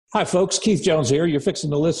Hi, folks. Keith Jones here. You're fixing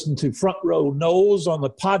to listen to Front Row Noles on the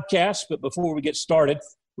podcast. But before we get started,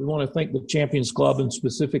 we want to thank the Champions Club and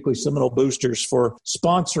specifically Seminole Boosters for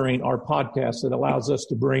sponsoring our podcast that allows us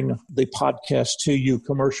to bring the podcast to you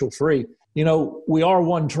commercial free. You know, we are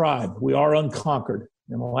one tribe. We are unconquered.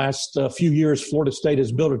 In the last few years, Florida State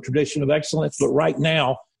has built a tradition of excellence. But right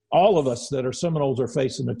now, all of us that are Seminoles are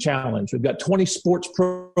facing a challenge. We've got 20 sports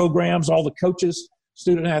programs, all the coaches,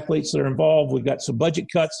 student athletes that are involved. We've got some budget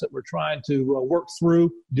cuts that we're trying to work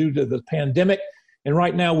through due to the pandemic. And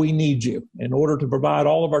right now we need you in order to provide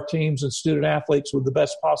all of our teams and student athletes with the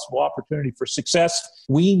best possible opportunity for success.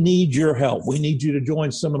 We need your help. We need you to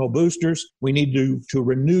join Seminole Boosters. We need to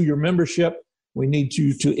renew your membership. We need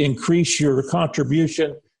you to increase your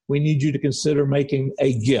contribution. We need you to consider making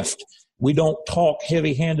a gift. We don't talk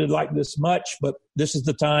heavy-handed like this much, but this is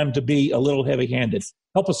the time to be a little heavy-handed.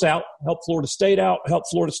 Help us out, help Florida State out, help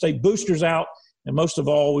Florida State Boosters out, and most of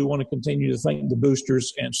all, we want to continue to thank the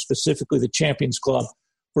Boosters and specifically the Champions Club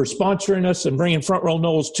for sponsoring us and bringing Front Row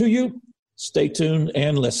Noles to you. Stay tuned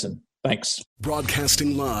and listen. Thanks.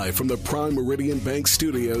 Broadcasting live from the Prime Meridian Bank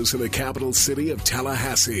Studios in the capital city of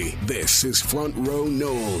Tallahassee, this is Front Row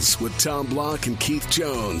Noles with Tom Block and Keith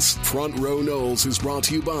Jones. Front Row Noles is brought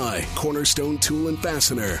to you by Cornerstone Tool and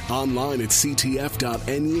Fastener, online at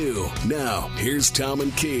ctf.nu. Now, here's Tom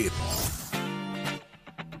and Keith.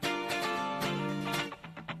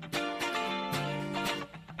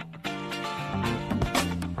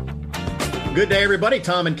 Good day, everybody.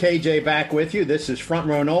 Tom and KJ back with you. This is Front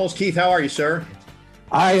Row Noles. Keith, how are you, sir?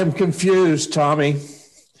 I am confused, Tommy.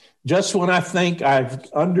 Just when I think I've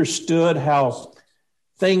understood how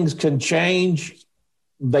things can change,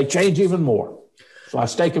 they change even more. So I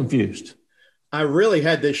stay confused. I really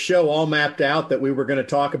had this show all mapped out that we were going to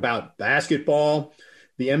talk about basketball.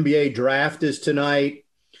 The NBA draft is tonight.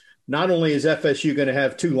 Not only is FSU going to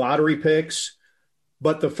have 2 lottery picks,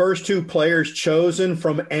 but the first 2 players chosen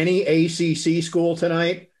from any ACC school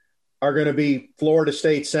tonight are going to be Florida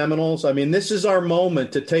State Seminoles. I mean, this is our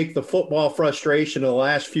moment to take the football frustration of the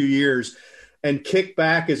last few years and kick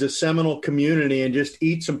back as a Seminole community and just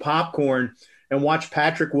eat some popcorn and watch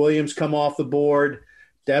Patrick Williams come off the board,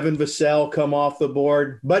 Devin Vassell come off the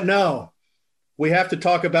board. But no, we have to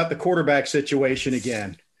talk about the quarterback situation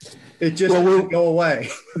again. It just won't go away.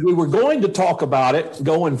 We were going to talk about it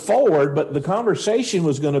going forward, but the conversation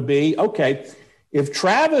was going to be, okay, if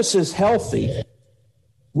Travis is healthy,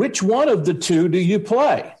 which one of the 2 do you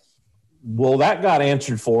play? Well, that got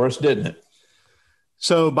answered for us, didn't it?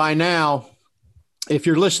 So by now, if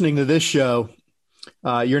you're listening to this show,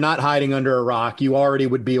 you're not hiding under a rock. You already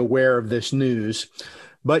would be aware of this news.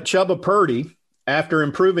 But Chubba Purdy, after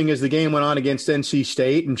improving as the game went on against NC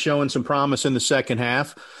State and showing some promise in the second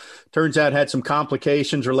half, turns out had some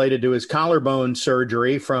complications related to his collarbone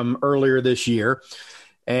surgery from earlier this year.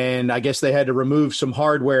 And I guess they had to remove some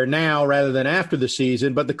hardware now rather than after the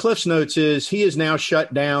season. But the Cliffs Notes is he is now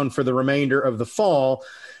shut down for the remainder of the fall.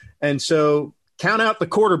 And so count out the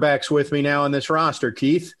quarterbacks with me now on this roster,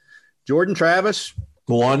 Keith. Jordan Travis.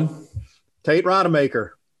 1. Tate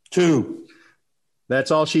Rodemaker. 2. That's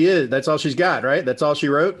all she is. That's all she's got, right? That's all she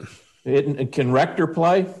wrote. Can Rector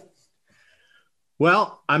play?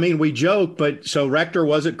 Well, I mean, we joke, but so Rector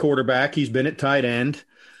was at quarterback. He's been at tight end.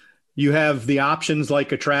 You have the options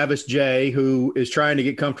like a Travis Jay, who is trying to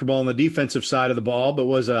get comfortable on the defensive side of the ball, but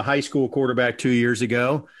was a high school quarterback 2 years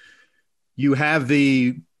ago. You have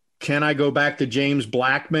can I go back to James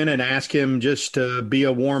Blackman and ask him just to be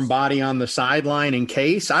a warm body on the sideline in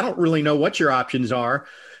case? I don't really know what your options are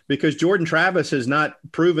because Jordan Travis has not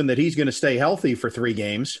proven that he's going to stay healthy for 3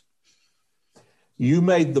 games. You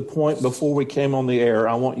made the point before we came on the air.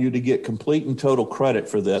 I want you to get complete and total credit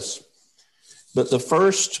for this. But the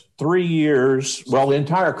first 3 years, well, the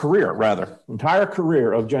entire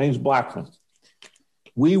career of James Blackman,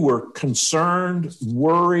 we were concerned,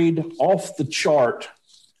 worried, off the chart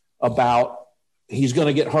about he's going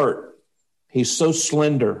to get hurt. He's so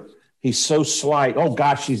slender. He's so slight. Oh,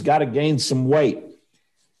 gosh, he's got to gain some weight.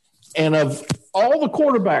 And of all the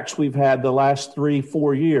quarterbacks we've had the last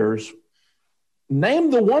 3-4 years,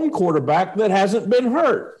 name the one quarterback that hasn't been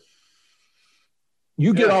hurt.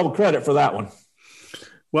 You get all the credit for that one.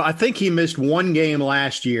 Well, I think he missed 1 game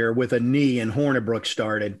last year with a knee and Hornibrook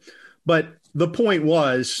started. But the point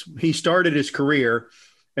was he started his career,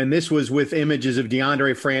 and this was with images of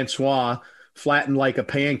DeAndre Francois flattened like a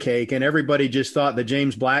pancake, and everybody just thought that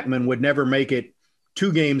James Blackman would never make it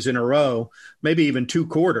 2 games in a row, maybe even 2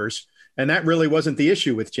 quarters. And that really wasn't the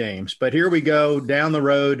issue with James. But here we go down the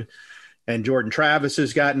road. And Jordan Travis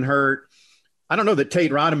has gotten hurt. I don't know that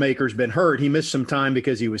Tate Rodemaker's been hurt. He missed some time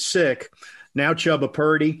because he was sick. now Chubba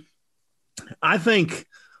Purdy. I think,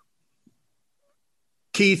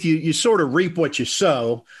 Keith, you sort of reap what you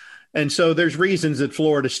sow. And so there's reasons that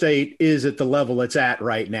Florida State is at the level it's at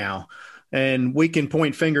right now. And we can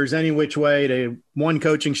point fingers any which way to one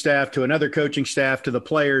coaching staff, to another coaching staff, to the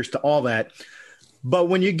players, to all that. But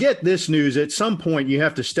when you get this news, at some point you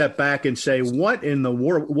have to step back and say, what in the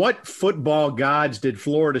world, what football gods did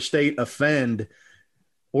Florida State offend,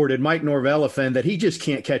 or did Mike Norvell offend, that he just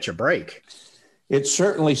can't catch a break? It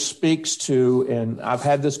certainly speaks to, and I've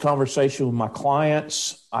had this conversation with my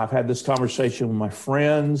clients, I've had this conversation with my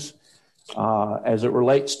friends, as it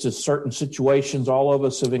relates to certain situations all of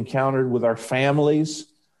us have encountered with our families.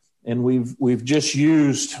 And we've just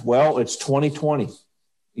used, well, it's 2020.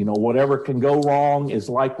 You know, whatever can go wrong is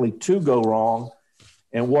likely to go wrong,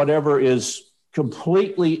 and whatever is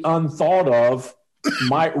completely unthought of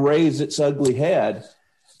might raise its ugly head.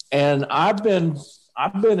 And I've been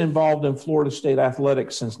involved in Florida State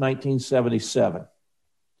athletics since 1977.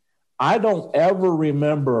 I don't ever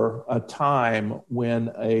remember a time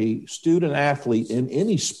when a student athlete in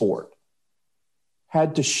any sport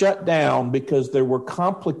had to shut down because there were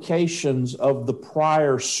complications of the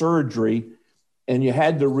prior surgery and you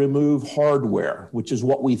had to remove hardware, which is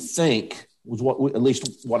what we think was at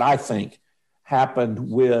least what I think happened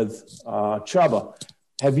with Chubba.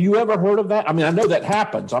 Have you ever heard of that? I mean, I know that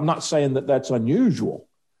happens. I'm not saying that that's unusual,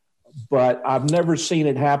 but I've never seen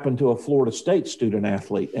it happen to a Florida State student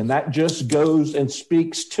athlete. And that just goes and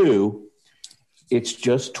speaks to, it's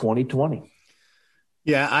just 2020.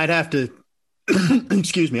 Yeah, I'd have to,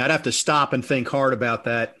 excuse me, I'd have to stop and think hard about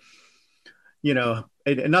that. You know,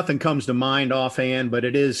 nothing comes to mind offhand, but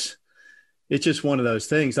it's just one of those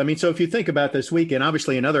things. I mean, so if you think about this weekend,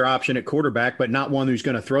 obviously another option at quarterback, but not one who's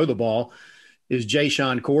going to throw the ball, is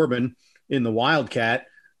Jashaun Corbin in the Wildcat.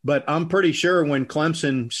 But I'm pretty sure when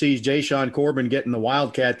Clemson sees Jashaun Corbin getting the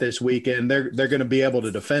Wildcat this weekend, they're going to be able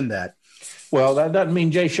to defend that. Well, that doesn't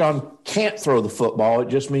mean Jashaun can't throw the football. It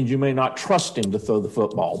just means you may not trust him to throw the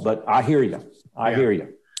football. But I hear you. I hear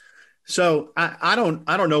you. So I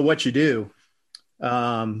don't know what you do.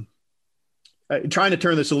 Trying to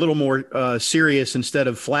turn this a little more serious instead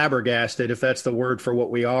of flabbergasted, if that's the word for what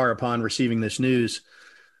we are upon receiving this news.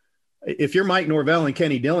 If you're Mike Norvell and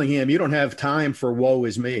Kenny Dillingham, you don't have time for woe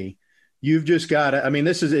is me. You've just got to, I mean,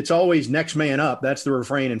 it's always next man up. That's the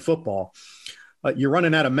refrain in football. You're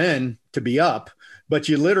running out of men to be up, but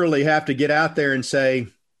you literally have to get out there and say,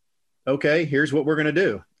 okay, here's what we're going to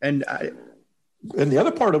do. And the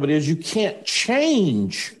other part of it is you can't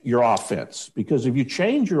change your offense, because if you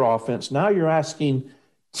change your offense, now you're asking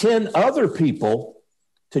 10 other people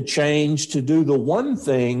to change to do the one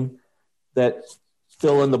thing that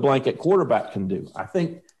fill in the blanket quarterback can do. I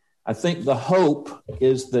think the hope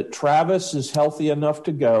is that Travis is healthy enough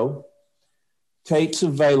to go, Tate's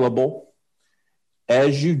available,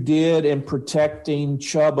 as you did in protecting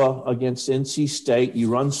Chubba against NC State. You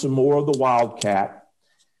run some more of the Wildcat,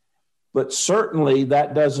 but certainly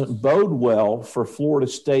that doesn't bode well for Florida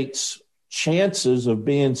State's chances of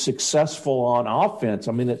being successful on offense.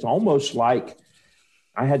 I mean, it's almost like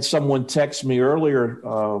I had someone text me earlier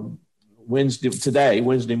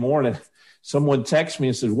Wednesday morning, someone texted me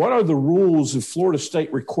and said, what are the rules if Florida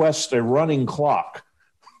State requests a running clock?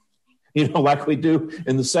 You know, like we do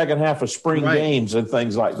in the second half of spring games and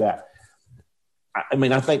things like that. I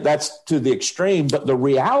mean, I think that's to the extreme, but the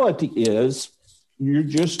reality is you're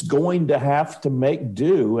just going to have to make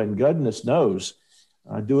do, and goodness knows,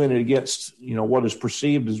 doing it against, you know, what is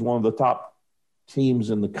perceived as one of the top teams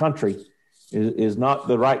in the country is not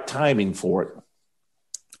the right timing for it.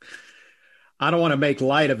 I don't want to make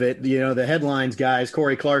light of it. You know, the headlines guys,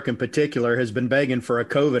 Corey Clark in particular, has been begging for a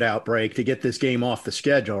COVID outbreak to get this game off the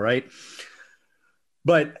schedule, right?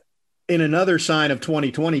 But in another sign of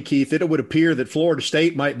 2020, Keith, it would appear that Florida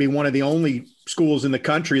State might be one of the only schools in the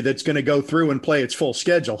country that's going to go through and play its full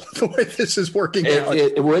schedule the way this is working out.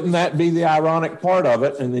 Wouldn't that be the ironic part of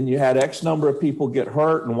it? And then you had X number of people get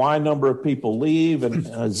hurt and Y number of people leave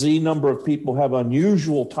and Z number of people have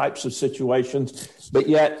unusual types of situations, but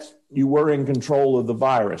yet you were in control of the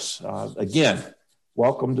virus. Again,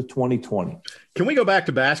 welcome to 2020. Can we go back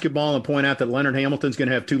to basketball and point out that Leonard Hamilton's going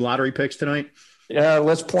to have 2 lottery picks tonight?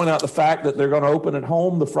 Let's point out the fact that they're going to open at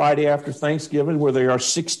home the Friday after Thanksgiving, where they are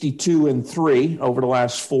 62-3 over the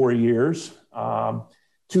last 4 years. 2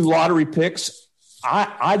 lottery picks.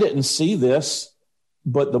 I didn't see this,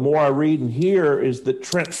 but the more I read and hear is that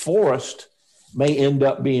Trent Forrest may end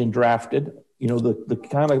up being drafted. You know, the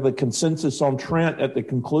kind of the consensus on Trent at the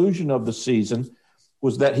conclusion of the season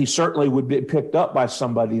was that he certainly would be picked up by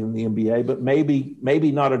somebody in the NBA, but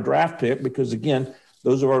maybe not a draft pick, because again,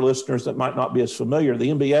 those of our listeners that might not be as familiar, the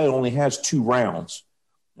NBA only has 2 rounds.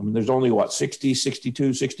 I mean, there's only 60,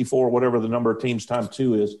 62, 64, whatever the number of teams times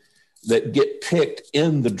 2 is that get picked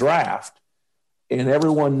in the draft. And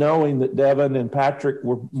everyone knowing that Devin and Patrick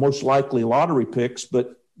were most likely lottery picks,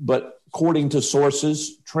 but according to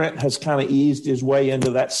sources, Trent has kind of eased his way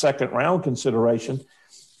into that second round consideration.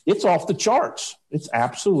 It's off the charts. It's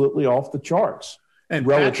absolutely off the charts, and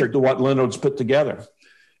relative to what Leonard's put together.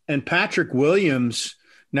 And Patrick Williams,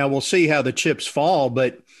 now we'll see how the chips fall,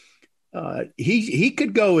 but he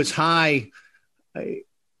could go as high.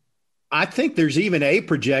 I think there's even a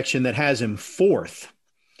projection that has him 4th.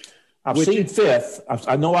 I've seen 5th.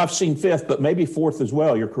 I know I've seen 5th, but maybe 4th as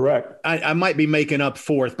well. You're correct. I might be making up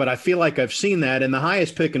 4th, but I feel like I've seen that. And the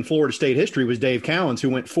highest pick in Florida State history was Dave Cowens, who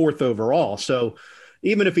went 4th overall. So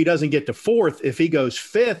even if he doesn't get to 4th, if he goes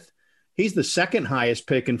 5th, he's the second highest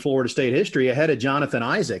pick in Florida State history, ahead of Jonathan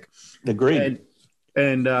Isaac. Agreed.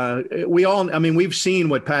 And we've seen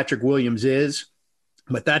what Patrick Williams is,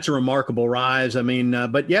 but that's a remarkable rise. I mean,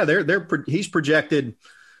 but yeah, he's projected,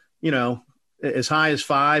 as high as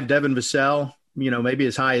 5. Devin Vassell, maybe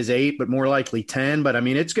as high as 8, but more likely 10. But I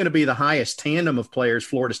mean, it's going to be the highest tandem of players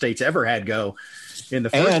Florida State's ever had go in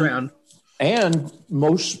the first round. And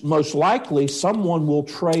most likely someone will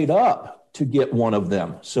trade up to get one of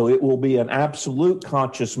them. So it will be an absolute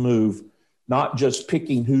conscious move, not just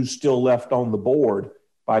picking who's still left on the board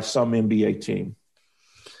by some NBA team.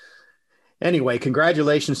 Anyway,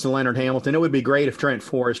 congratulations to Leonard Hamilton. It would be great if Trent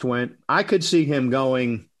Forrest went. I could see him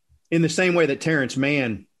going in the same way that Terrence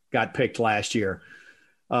Mann got picked last year.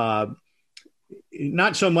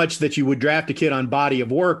 Not so much that you would draft a kid on body of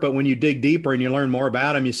work, but when you dig deeper and you learn more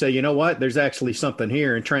about him, you say, you know what, there's actually something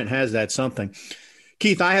here, and Trent has that something.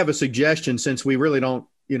 Keith, I have a suggestion since we really don't,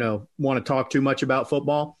 want to talk too much about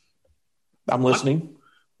football. I'm listening.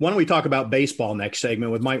 Why don't we talk about baseball next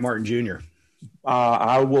segment with Mike Martin Jr.?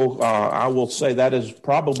 I will say that is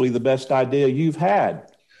probably the best idea you've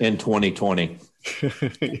had in 2020.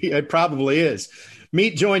 It probably is.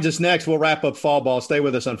 Meat joins us next. We'll wrap up fall ball. Stay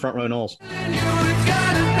with us on Front Row Noles.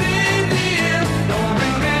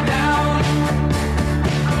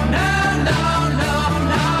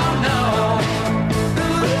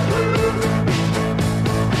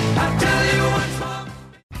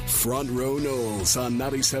 Front Row Noles on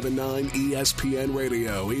 97.9 ESPN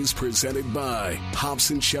Radio is presented by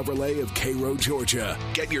Hobson Chevrolet of Cairo, Georgia.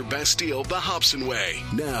 Get your best deal the Hobson way.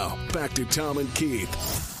 Now, back to Tom and Keith.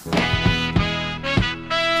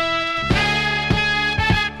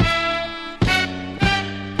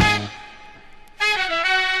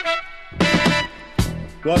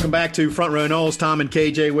 Welcome back to Front Row Noles. Tom and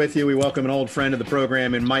KJ with you. We welcome an old friend of the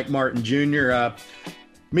program in Mike Martin Jr.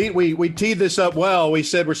 Meat, we teed this up well. We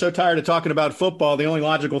said we're so tired of talking about football. The only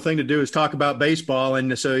logical thing to do is talk about baseball.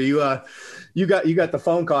 And so you got the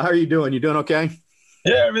phone call. How are you doing? You doing okay?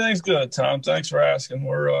 Yeah, everything's good, Tom. Thanks for asking.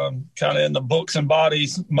 We're kind of in the books and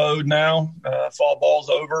bodies mode now. Fall ball's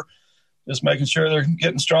over. Just making sure they're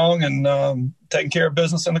getting strong and taking care of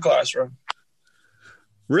business in the classroom.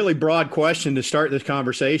 Really broad question to start this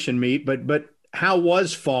conversation, Meat, but how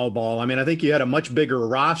was fall ball? I mean, I think you had a much bigger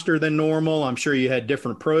roster than normal. I'm sure you had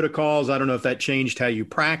different protocols. I don't know if that changed how you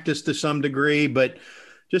practiced to some degree, but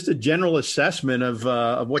just a general assessment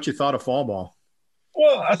of what you thought of fall ball.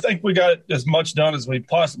 Well, I think we got as much done as we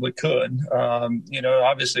possibly could.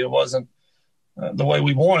 Obviously it wasn't the way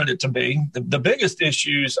we wanted it to be. The biggest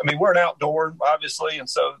issues, I mean, we're an outdoor, obviously, and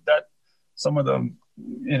so that some of the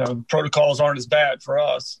protocols aren't as bad for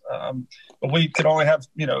us. But we could only have,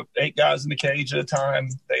 8 guys in the cage at a time.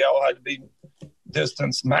 They all had to be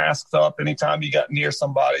distanced, masked up anytime you got near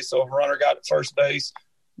somebody. So if a runner got at first base,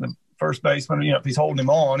 the first baseman, if he's holding him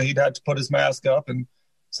on, he'd have to put his mask up, and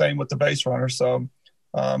same with the base runner. So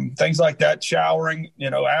things like that, showering,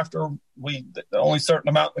 after only a certain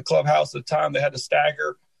amount in the clubhouse at a time, they had to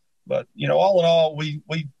stagger. But, all in all, we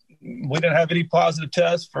didn't have any positive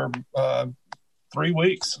tests for 3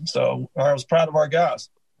 weeks. So I was proud of our guys.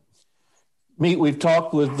 Meat, we've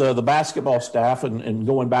talked with the basketball staff and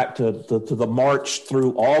going back to the March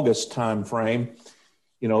through August time frame.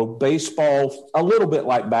 Baseball, a little bit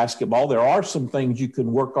like basketball, there are some things you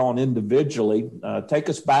can work on individually. Take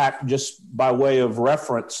us back just by way of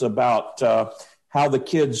reference about how the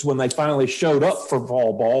kids, when they finally showed up for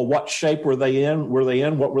fall ball, what shape were they in?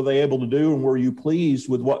 What were they able to do? And were you pleased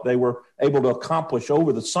with what they were able to accomplish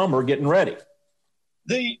over the summer getting ready?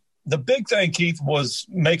 The big thing, Keith, was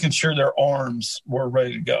making sure their arms were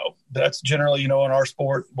ready to go. That's generally, in our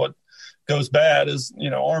sport, what goes bad is,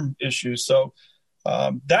 arm issues. So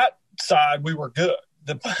that side, we were good.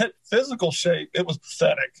 The physical shape, it was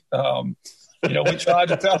pathetic. We tried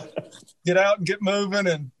to get out and get moving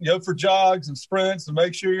and go for jogs and sprints and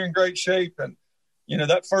make sure you're in great shape. And,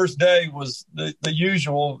 that first day was the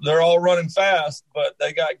usual. They're all running fast, but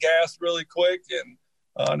they got gassed really quick.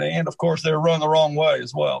 And of course, they were running the wrong way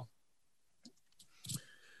as well.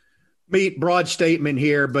 Meet broad statement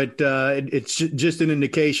here, but it's just an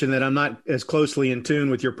indication that I'm not as closely in tune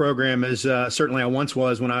with your program as certainly I once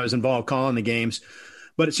was when I was involved calling the games.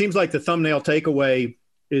 But it seems like the thumbnail takeaway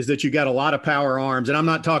is that you got a lot of power arms. And I'm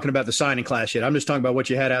not talking about the signing class yet. I'm just talking about what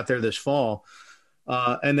you had out there this fall.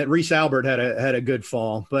 And that Reese Albert had a good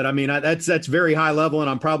fall. But, I mean, that's very high level, and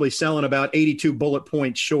I'm probably selling about 82 bullet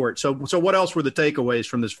points short. So what else were the takeaways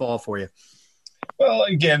from this fall for you? Well,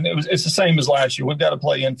 again, it's the same as last year. We've got to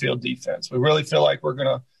play infield defense. We really feel like we're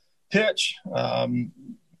going to pitch.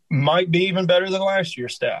 Might be even better than last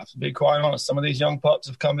year's staff. To be quite honest, some of these young pups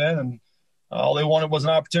have come in, and all they wanted was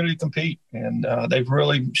an opportunity to compete, and they've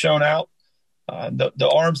really shown out. The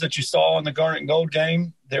arms that you saw in the Garnet and Gold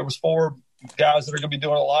game, there was 4 guys that are going to be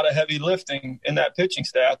doing a lot of heavy lifting in that pitching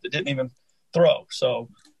staff that didn't even throw. So,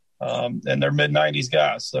 and they're mid-90s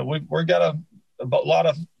guys. So we've got a lot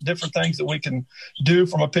of different things that we can do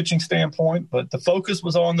from a pitching standpoint, but the focus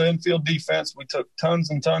was on the infield defense. We took tons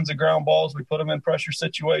and tons of ground balls. We put them in pressure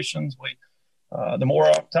situations. The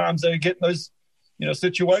more times they get in those,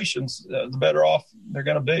 situations, the better off they're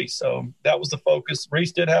going to be. So that was the focus.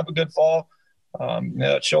 Reese did have a good fall.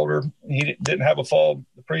 That shoulder, he didn't have a fall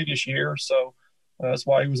the previous year, so that's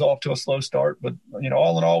why he was off to a slow start. But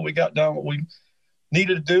all in all, we got done what we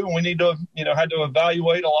needed to do, and we need to, had to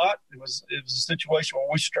evaluate a lot. It was a situation where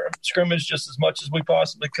we scrimmaged just as much as we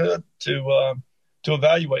possibly could to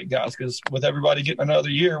evaluate guys, because with everybody getting another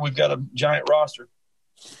year, we've got a giant roster.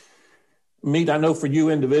 Meet, I know for you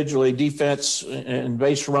individually, defense and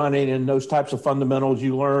base running and those types of fundamentals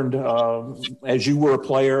you learned as you were a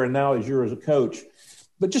player and now as you're as a coach.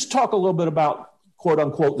 But just talk a little bit about, quote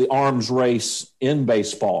unquote, the arms race in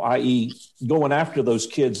baseball, i.e. going after those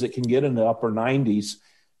kids that can get in the upper 90s.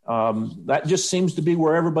 That just seems to be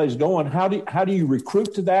where everybody's going. How do you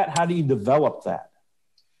recruit to that? How do you develop that?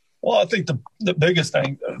 Well, I think the biggest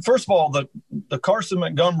thing, first of all, the Carson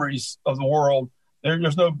Montgomerys of the world,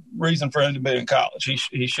 there's no reason for him to be in college.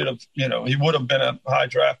 He should have, he would have been a high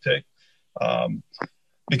draft pick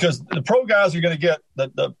because the pro guys are going to get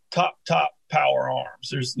the top power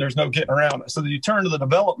arms. There's no getting around it. So you turn to the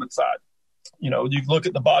development side. You look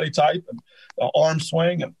at the body type and the arm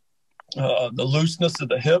swing and the looseness of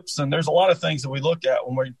the hips. And there's a lot of things that we look at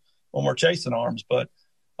when we're chasing arms, but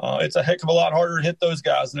it's a heck of a lot harder to hit those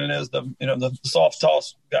guys than it is the soft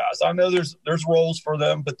toss guys. I know there's roles for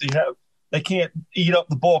them, but they can't eat up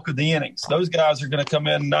the bulk of the innings. Those guys are going to come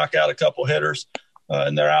in and knock out a couple hitters,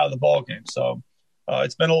 and they're out of the ball game. So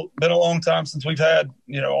it's been a long time since we've had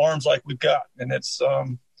arms like we've got, and it's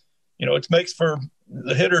it makes for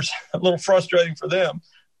the hitters a little frustrating for them.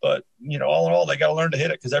 But all in all, they got to learn to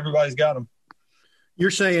hit it because everybody's got them.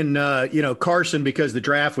 You're saying Carson, because the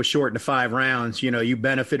draft was shortened to 5 rounds. You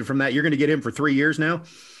benefited from that. You're going to get him for 3 years now.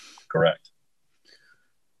 Correct.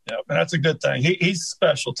 Yeah, and that's a good thing. He's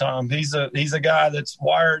special, Tom. He's a guy that's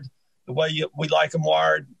wired the way we like him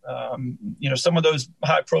wired. Some of those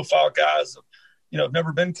high-profile guys, have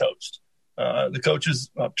never been coached. The coaches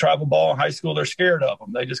travel ball in high school, they're scared of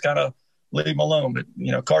them. They just kind of leave him alone.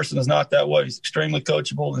 But, Carson is not that way. He's extremely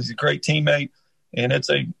coachable. He's a great teammate, and it's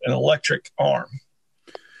an electric arm.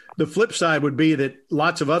 The flip side would be that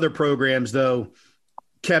lots of other programs, though,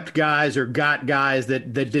 kept guys or got guys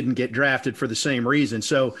that didn't get drafted for the same reason.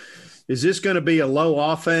 So is this going to be a low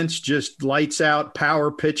offense, just lights out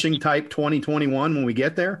power pitching type 2021 when we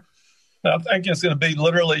get there? I think it's going to be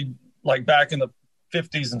literally like back in the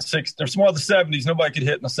 50s and 60s. There's more of the 70s. Nobody could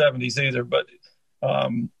hit in the 70s either, but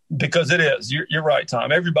because it is, you're right,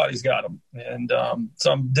 Tom. Everybody's got them, and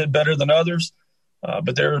some did better than others,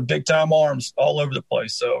 but they're big time arms all over the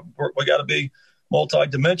place. So we got to be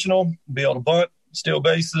multi-dimensional, be able to bunt, steal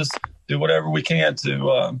bases, do whatever we can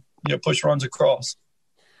to push runs across.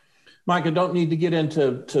 Mike, I don't need to get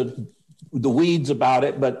into the weeds about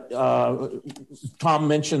it, but Tom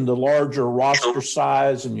mentioned the larger roster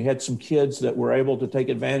size, and you had some kids that were able to take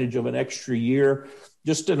advantage of an extra year.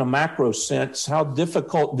 Just in a macro sense, how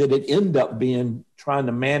difficult did it end up being trying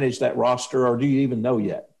to manage that roster, or do you even know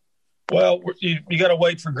yet? Well, you got to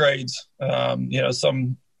wait for grades.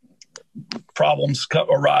 Some problems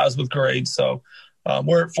arise with grades. So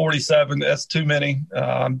we're at 47. That's too many.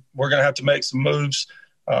 We're going to have to make some moves.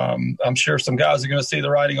 I'm sure some guys are going to see the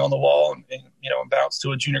writing on the wall and bounce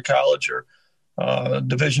to a junior college or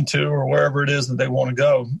Division II or wherever it is that they want to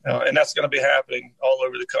go. And that's going to be happening all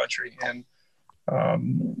over the country. And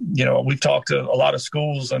We've talked to a lot of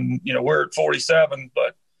schools, and, we're at 47,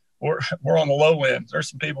 but we're on the low end. There's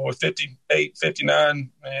some people with 58, 59,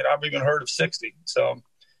 and I've even heard of 60. So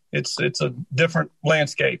it's a different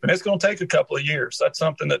landscape, and it's going to take a couple of years. That's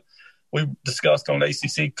something that we discussed on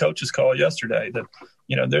ACC coaches call yesterday, that,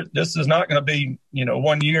 this is not going to be,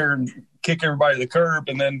 1 year and kick everybody to the curb,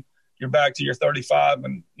 and then you're back to your 35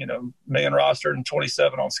 and, man roster and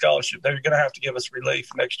 27 on scholarship. They're going to have to give us relief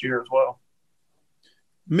next year as well.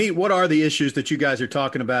 Meet, what are the issues that you guys are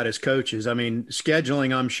talking about as coaches? I mean,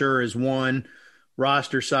 scheduling, I'm sure, is one,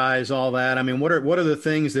 roster size, all that. I mean, what are the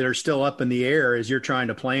things that are still up in the air as you're trying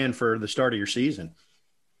to plan for the start of your season?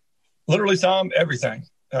 Literally, Tom, everything.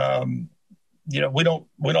 We don't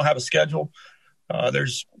have a schedule.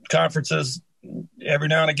 There's conferences every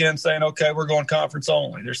now and again saying, okay, we're going conference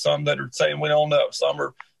only. There's some that are saying we don't know. Some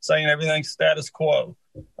are saying everything's status quo.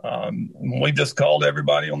 We just called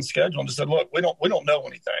everybody on the schedule and just said, look, we don't know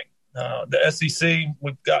anything. The SEC,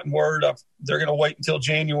 we've gotten word of they're going to wait until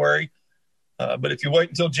January. But if you wait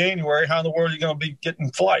until January, how in the world are you going to be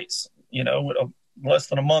getting flights, less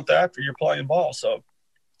than a month after you're playing ball? So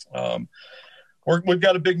we've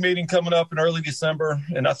got a big meeting coming up in early December,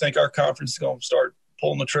 and I think our conference is going to start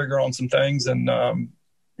pulling the trigger on some things and,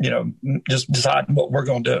 just deciding what we're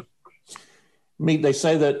going to do. They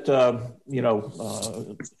say that,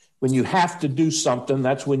 when you have to do something,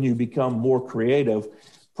 that's when you become more creative.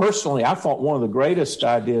 Personally, I thought one of the greatest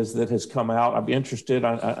ideas that has come out, I'm interested,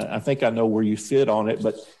 I think I know where you fit on it,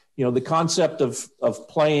 but, the concept of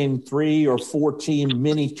playing 3 or 4 team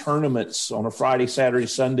mini tournaments on a Friday, Saturday,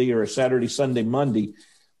 Sunday, or a Saturday, Sunday, Monday,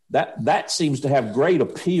 that seems to have great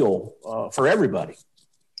appeal for everybody.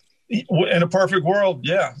 In a perfect world,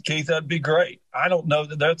 yeah, Keith, that'd be great. I don't know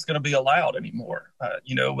that that's going to be allowed anymore,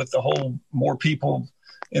 with the whole more people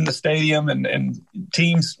in the stadium and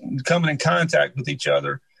teams coming in contact with each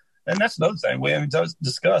other. And that's another thing we haven't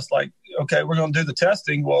discussed, like, okay, we're going to do the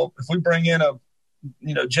testing. Well, if we bring in a,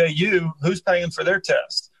 JU, who's paying for their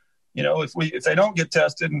test? If they don't get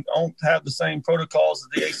tested and don't have the same protocols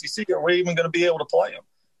as the ACC, are we even going to be able to play them?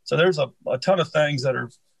 So there's a ton of things that are,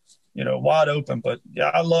 wide open. But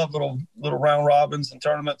yeah, I love little round robins and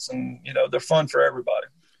tournaments, and, they're fun for everybody.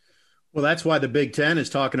 Well, that's why the Big Ten is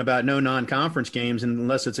talking about no non-conference games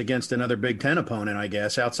unless it's against another Big Ten opponent, I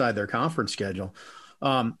guess, outside their conference schedule.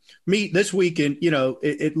 This weekend,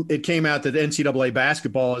 it came out that the NCAA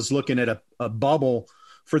basketball is looking at a bubble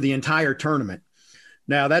for the entire tournament.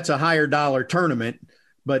 Now, that's a higher dollar tournament,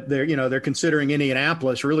 but they're considering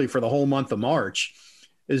Indianapolis really for the whole month of March.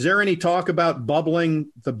 Is there any talk about bubbling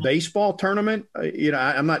the baseball tournament?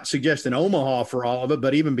 I'm not suggesting Omaha for all of it,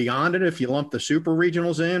 but even beyond it, if you lump the super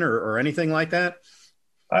regionals in or anything like that?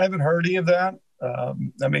 I haven't heard any of that.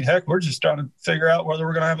 Heck, we're just trying to figure out whether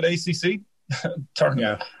we're going to have an ACC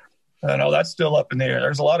tournament. Yeah. I know that's still up in the air.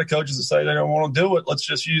 There's a lot of coaches that say they don't want to do it. Let's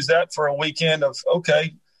just use that for a weekend of,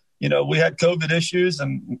 okay, we had COVID issues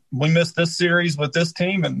and we missed this series with this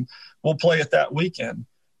team and we'll play it that weekend.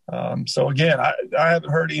 So again, I haven't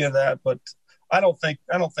heard any of that, but I don't think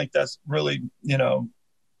that's really, I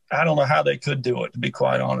don't know how they could do it, to be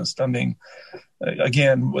quite honest. I mean,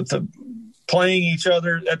 again, with the playing each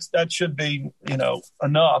other, that should be,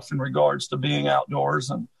 enough in regards to being outdoors.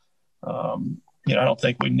 And, I don't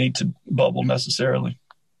think we need to bubble necessarily.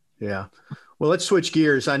 Yeah. Well, let's switch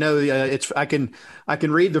gears. I know I can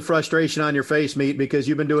read the frustration on your face, Meat, because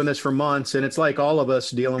you've been doing this for months, and it's like all of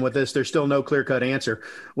us dealing with this. There's still no clear-cut answer.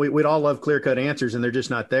 We'd all love clear-cut answers, and they're just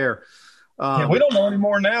not there. We don't know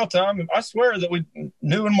anymore now, Tom. I swear that we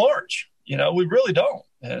knew in March. We really don't.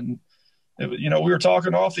 And, we were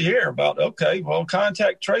talking off the air about, okay, well,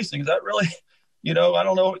 contact tracing, is that really – I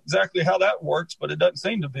don't know exactly how that works, but it doesn't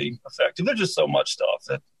seem to be effective. There's just so much stuff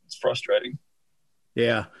that it's frustrating.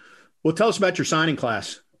 Yeah. Well, tell us about your signing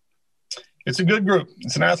class. It's a good group.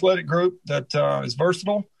 It's an athletic group that is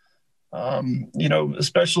versatile.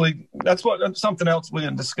 Especially that's something else we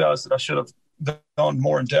didn't discuss that I should have gone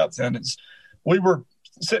more in depth in. Is we were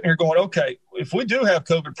sitting here going, okay, if we do have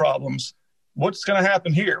COVID problems, what's going to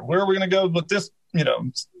happen here? Where are we going to go with this,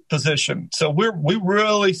 position? So we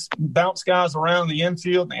really bounce guys around the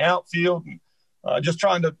infield and the outfield, and just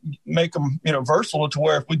trying to make them, versatile to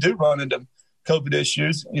where if we do run into COVID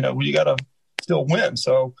issues, you got to still win.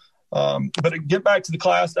 So, but get back to the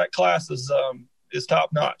class. That class is top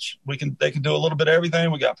notch. They can do a little bit of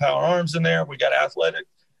everything. We got power arms in there. We got athletic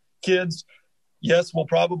kids. Yes, we'll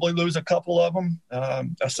probably lose a couple of them.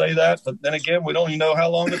 I say that, but then again, we don't even know how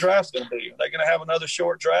long the draft's going to be. Are they going to have another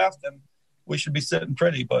short draft? And we should be sitting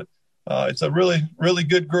pretty, but it's a really, really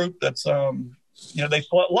good group. That's, a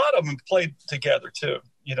lot of them played together too.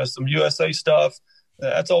 Some USA stuff.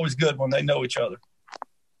 that's always good when they know each other.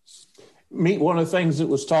 One of the things that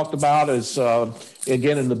was talked about is,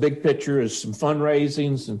 again, in the big picture, is some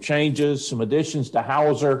fundraising, some changes, some additions to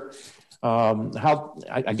Hauser.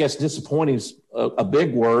 I guess disappointing is a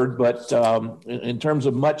big word, but in terms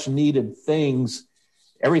of much needed things,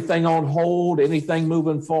 everything on hold, anything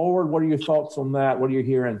moving forward? What are your thoughts on that? What are you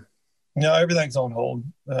hearing? No, everything's on hold.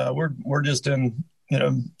 We're just in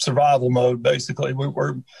survival mode. Basically,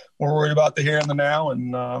 we're worried about the here and the now,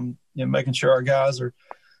 and making sure our guys are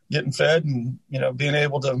getting fed and being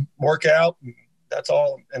able to work out. And that's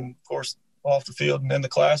all, and of course off the field and in the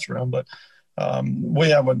classroom. But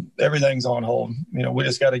everything's on hold. We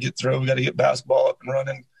just got to get through. We got to get basketball up and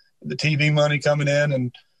running. The TV money coming in,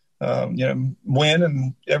 and win,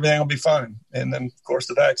 and everything will be fine. And then of course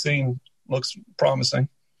the vaccine looks promising.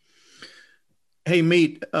 Hey,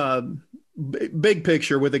 Meat, big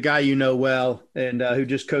picture with a guy you know well and who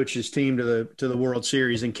just coached his team to the World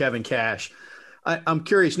Series, and Kevin Cash. I'm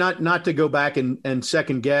curious, not to go back and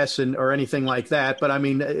second guess or anything like that, but I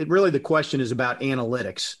mean, really the question is about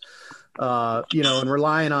analytics, and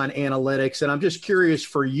relying on analytics. And I'm just curious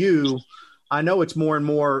for you. I know it's more and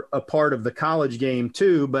more a part of the college game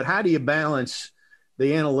too, but how do you balance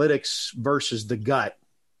the analytics versus the gut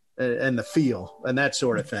and the feel and that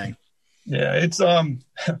sort of thing? Yeah, it's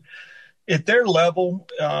at their level.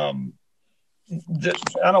 I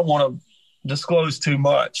don't want to disclose too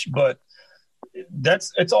much, but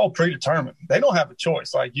it's all predetermined. They don't have a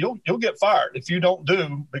choice. Like you'll get fired if you don't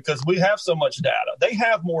do, because we have so much data. They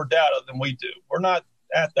have more data than we do. We're not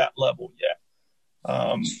at that level yet.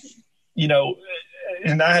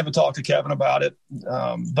 And I haven't talked to Kevin about it,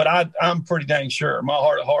 but I'm pretty dang sure, my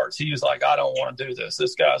heart of hearts, he was like, I don't want to do this.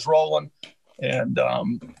 This guy's rolling. And,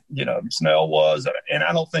 Snell was, and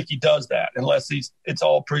I don't think he does that unless it's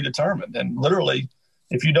all predetermined. And literally,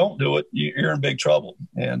 if you don't do it, you're in big trouble.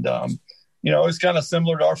 And, it's kind of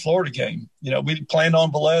similar to our Florida game. We planned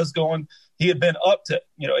on Velez going. He had been up to,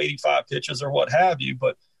 85 pitches or what have you,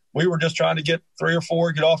 but we were just trying to get 3 or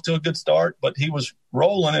 4, get off to a good start. But he was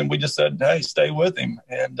rolling, and we just said, hey, stay with him.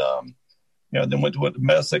 And, then went to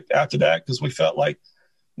Messick after that because we felt like,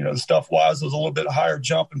 the stuff-wise was a little bit higher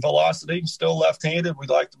jump and velocity, still left-handed. We'd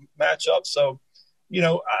like to match up. So,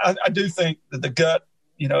 I do think that the gut,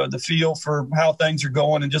 the feel for how things are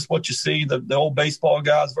going and just what you see, the old baseball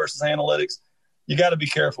guys versus analytics, you got to be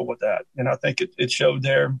careful with that. And I think it showed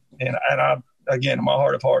there. And I, again, in my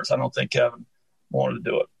heart of hearts, I don't think Kevin wanted to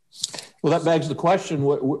do it. Well, that begs the question,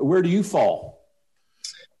 where do you fall?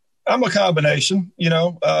 I'm a combination.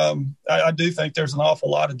 I do think there's an awful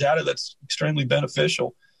lot of data that's extremely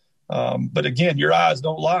beneficial. But again, your eyes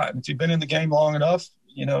don't lie. And if you've been in the game long enough,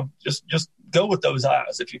 just go with those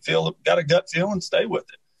eyes. If you got a gut feeling, stay with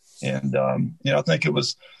it. And, I think it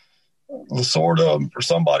was Lasorda or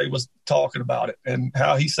somebody was talking about it and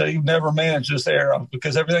how he said he'd never managed this era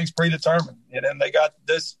because everything's predetermined. And then they got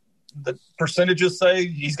this, the percentages say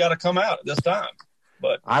he's got to come out at this time.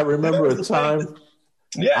 But I remember a time.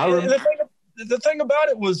 Yeah. The thing about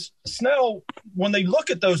it was Snell, when they look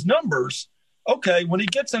at those numbers, okay, when he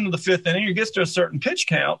gets into the 5th inning, he gets to a certain pitch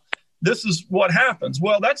count, this is what happens.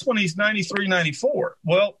 Well, that's when he's 93, 94.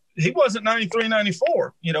 Well, he wasn't 93,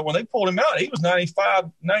 94. When they pulled him out, he was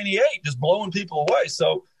 95, 98, just blowing people away.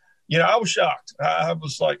 So, I was shocked. I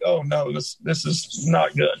was like, oh, no, this is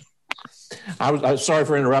not good. I was sorry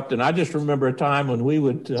for interrupting. I just remember a time when we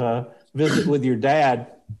would visit with your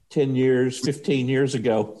dad 10 years, 15 years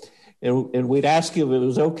ago, and we'd ask him if it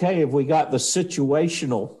was okay if we got the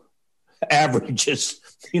situational averages,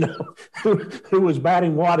 who was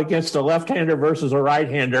batting what against a left-hander versus a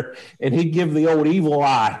right-hander, and he'd give the old evil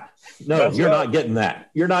eye. No, that's you're right. Not getting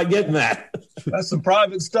that. You're not getting that. That's some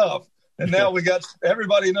private stuff. And now we got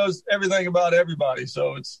everybody knows everything about everybody,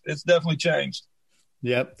 so it's definitely changed.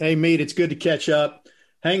 Yep. Hey, Meat, it's good to catch up.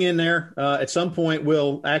 Hang in there. At some point,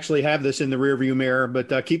 we'll actually have this in the rearview mirror,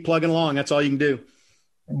 but keep plugging along. That's all you can do.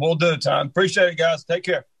 We'll do it, Tom. Appreciate it, guys. Take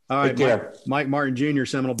care. All right, Mike Martin Jr.,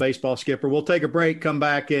 Seminole baseball skipper. We'll take a break, come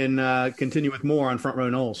back, and continue with more on Front Row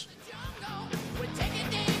Noles.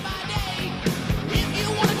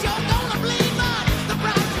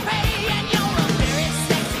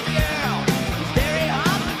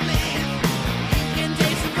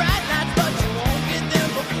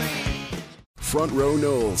 Front Row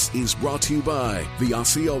Noles is brought to you by the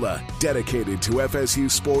Osceola, dedicated to FSU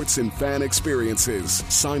sports and fan experiences.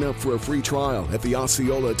 Sign up for a free trial at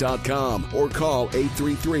theosceola.com or call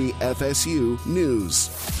 833-FSU-NEWS.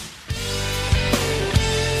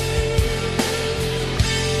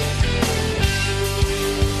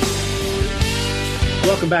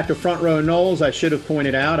 Welcome back to Front Row Noles. I should have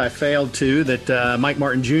pointed out, I failed to, that Mike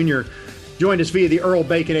Martin Jr. joined us via the Earl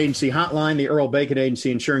Bacon Agency hotline, the Earl Bacon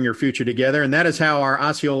Agency, ensuring your future together. And that is how our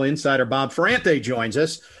Osceola insider, Bob Ferrante, joins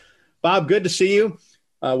us. Bob, good to see you.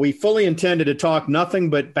 We fully intended to talk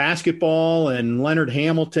nothing but basketball and Leonard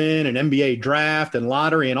Hamilton and NBA draft and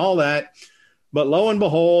lottery and all that. But lo and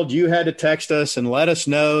behold, you had to text us and let us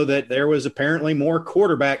know that there was apparently more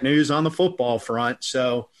quarterback news on the football front.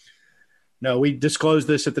 So, no, we disclosed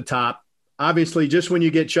this at the top. Obviously, just when you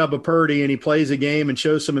get Chubba Purdy and he plays a game and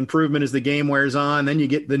shows some improvement as the game wears on, then you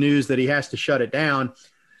get the news that he has to shut it down.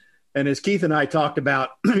 And as Keith and I talked about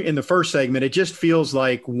in the first segment, it just feels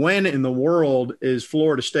like when in the world is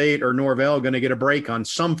Florida State or Norvell going to get a break on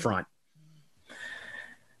some front?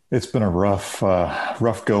 It's been a rough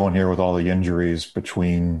going here with all the injuries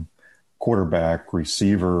between quarterback,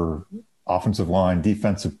 receiver, offensive line,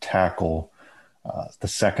 defensive tackle, the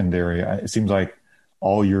secondary. It seems like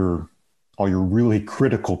all your really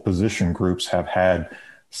critical position groups have had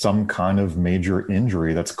some kind of major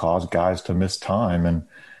injury that's caused guys to miss time.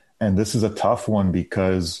 And this is a tough one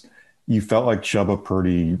because you felt like Chubba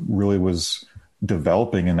Purdy really was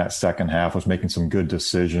developing in that second half, was making some good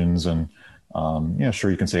decisions. And, sure,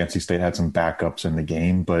 you can say NC State had some backups in the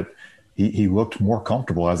game, but he looked more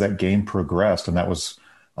comfortable as that game progressed. And that was,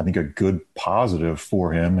 I think, a good positive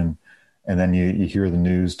for him. And then you hear the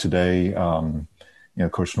news today,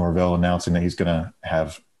 Coach Norvell announcing that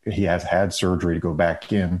he has had surgery to go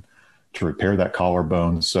back in to repair that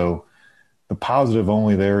collarbone. So the positive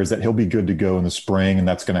only there is that he'll be good to go in the spring, and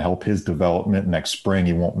that's going to help his development next spring.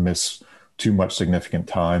 He won't miss too much significant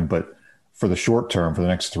time. But for the short term, for the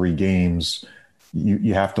next 3 games,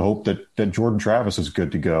 you have to hope that Jordan Travis is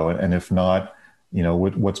good to go. And if not,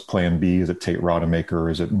 what's plan B? Is it Tate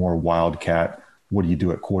Rodemaker? Is it more Wildcat? What do you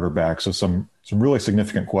do at quarterback? So some really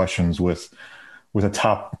significant questions with a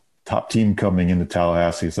top team coming into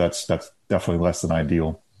Tallahassee. So that's definitely less than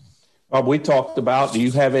ideal. Bob, we talked about, do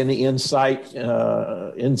you have any insider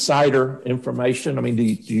information? I mean, do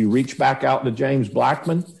you reach back out to James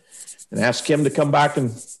Blackman and ask him to come back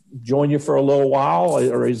and join you for a little while,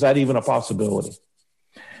 or is that even a possibility?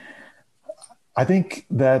 I think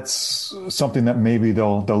that's something that maybe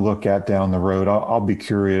they'll look at down the road. I'll be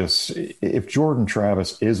curious if Jordan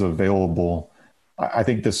Travis is available. I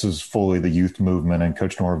think this is fully the youth movement, and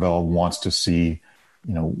Coach Norvell wants to see,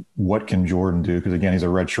 what can Jordan do? Because again, he's a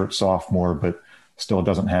redshirt sophomore, but still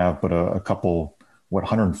doesn't have but a couple,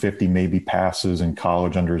 150 maybe passes in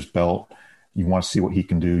college under his belt. You want to see what he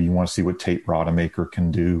can do. You want to see what Tate Rodemaker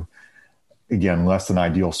can do. Again, less than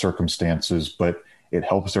ideal circumstances, but it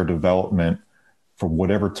helps their development for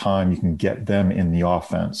whatever time you can get them in the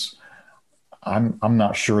offense. I'm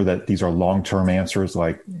not sure that these are long-term answers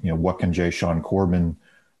like, what can Jay Sean Corbin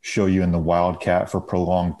show you in the Wildcat for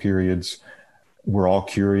prolonged periods? We're all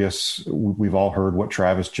curious. We've all heard what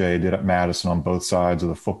Travis Jay did at Madison on both sides of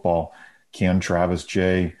the football. Can Travis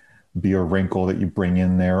Jay be a wrinkle that you bring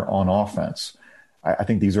in there on offense? I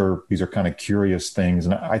think these are kind of curious things.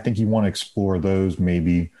 And I think you want to explore those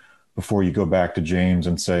maybe before you go back to James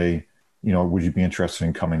and say, would you be interested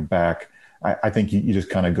in coming back? I think you just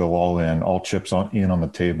kind of go all in, all chips in on the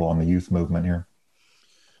table on the youth movement here.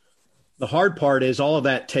 The hard part is all of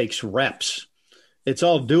that takes reps. It's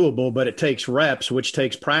all doable, but it takes reps, which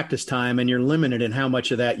takes practice time, and you're limited in how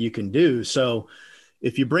much of that you can do. So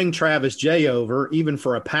if you bring Travis Jay over, even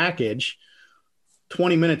for a package,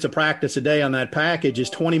 20 minutes of practice a day on that package is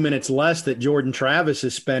 20 minutes less that Jordan Travis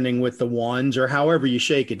is spending with the ones, or however you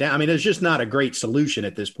shake it down. I mean, it's just not a great solution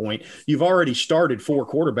at this point. You've already started 4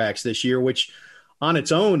 quarterbacks this year, which on its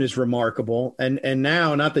own is remarkable. And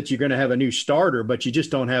now, not that you're going to have a new starter, but you just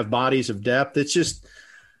don't have bodies of depth. It's just,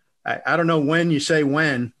 I don't know when you say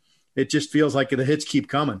when. It just feels like the hits keep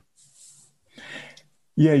coming.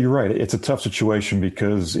 Yeah, you're right. It's a tough situation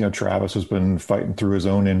because, Travis has been fighting through his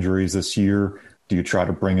own injuries this year. Do you try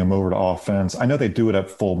to bring him over to offense? I know they do it at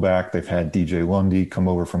fullback. They've had DJ Lundy come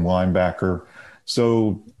over from linebacker.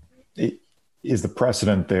 So is the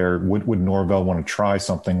precedent there? Would Norvell want to try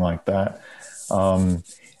something like that?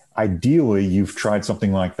 Ideally, you've tried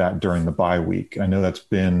something like that during the bye week. I know it's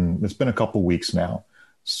been a couple weeks now.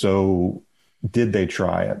 So did they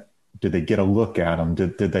try it? Did they get a look at him?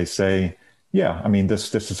 Did they say, yeah, I mean,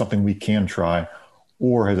 this is something we can try?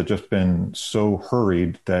 Or has it just been so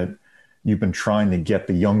hurried that you've been trying to get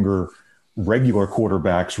the younger regular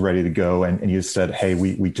quarterbacks ready to go, and you said, hey,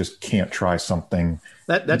 we just can't try something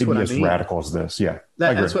that's what I mean. As radical as this. Yeah,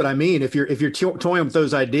 that's what I mean. If you're toying with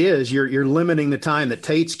those ideas, you're limiting the time that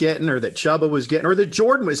Tate's getting, or that Chubba was getting, or that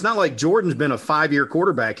Jordan. It's not like Jordan's been a 5-year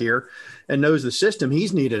quarterback here and knows the system.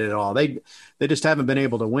 He's needed it all. They just haven't been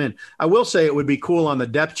able to win. I will say it would be cool on the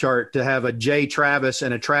depth chart to have a Jay Travis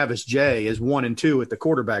and a Travis J as 1 and 2 at the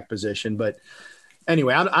quarterback position. But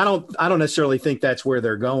anyway, I don't necessarily think that's where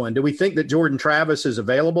they're going. Do we think that Jordan Travis is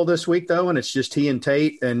available this week, though, and it's just he and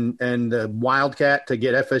Tate and the Wildcat to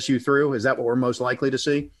get FSU through? Is that what we're most likely to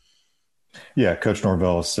see? Yeah, Coach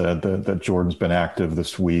Norvell said that Jordan's been active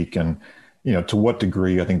this week, and to what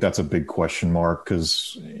degree, I think that's a big question mark,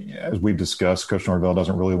 because as we've discussed, Coach Norvell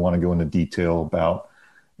doesn't really want to go into detail about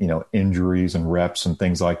injuries and reps and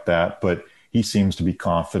things like that, but he seems to be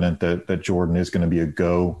confident that Jordan is going to be a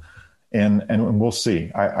go. And we'll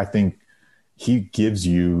see. I think he gives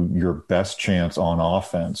you your best chance on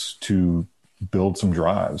offense to build some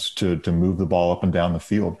drives, to move the ball up and down the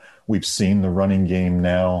field. We've seen the running game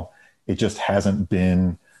now. It just hasn't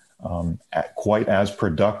been quite as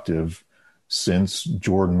productive since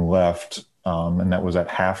Jordan left, and that was at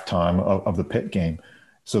halftime of the Pitt game.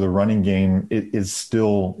 So the running game is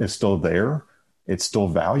still there. It's still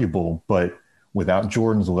valuable, but without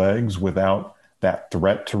Jordan's legs, without that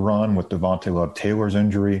threat to run, with Devontae Love-Taylor's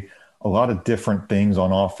injury, a lot of different things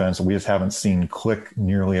on offense we just haven't seen click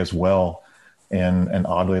nearly as well. And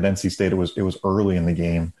oddly, at NC State, it was early in the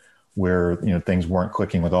game where things weren't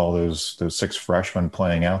clicking with all those 6 freshmen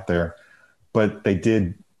playing out there, but they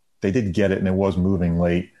did get it, and it was moving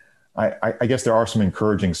late. I guess there are some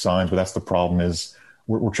encouraging signs, but that's the problem is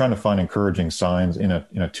we're trying to find encouraging signs in a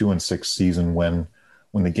 2-6 season when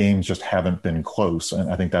the games just haven't been close.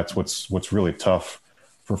 And I think that's what's really tough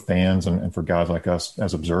for fans and for guys like us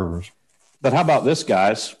as observers. But how about this,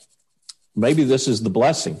 guys? Maybe this is the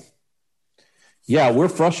blessing. Yeah, we're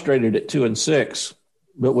frustrated at 2-6,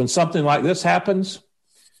 but when something like this happens,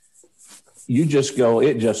 you just go,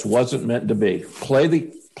 it just wasn't meant to be. Play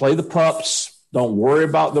the pups. Don't worry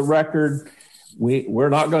about the record. We're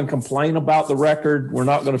not going to complain about the record. We're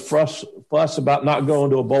not going to fuss about not going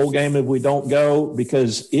to a bowl game if we don't go,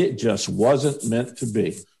 because it just wasn't meant to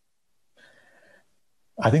be.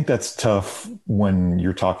 I think that's tough when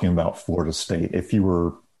you're talking about Florida State. If you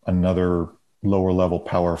were another lower level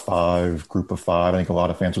Power 5, Group of 5, I think a lot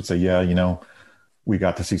of fans would say, yeah, we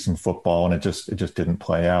got to see some football and it just didn't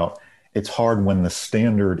play out. It's hard when the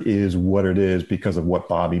standard is what it is because of what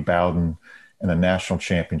Bobby Bowden and the national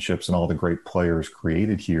championships and all the great players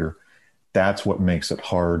created here. That's what makes it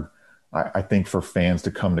hard, I think, for fans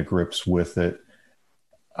to come to grips with it.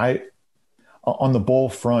 On the bowl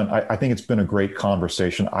front, I think it's been a great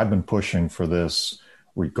conversation. I've been pushing for this,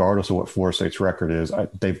 regardless of what Florida State's record is.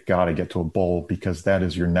 They've got to get to a bowl because that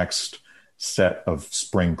is your next set of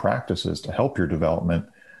spring practices to help your development.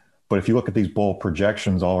 But if you look at these bowl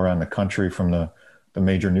projections all around the country from the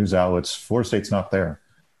major news outlets, Florida State's not there.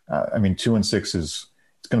 2-6 it's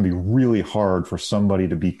going to be really hard for somebody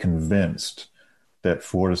to be convinced that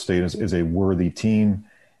Florida State is a worthy team.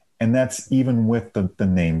 And that's even with the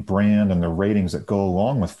name brand and the ratings that go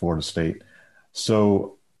along with Florida State.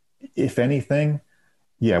 So if anything,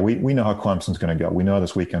 yeah, we know how Clemson's going to go. We know how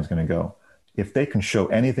this weekend's going to go. If they can show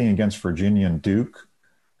anything against Virginia and Duke,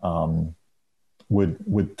 would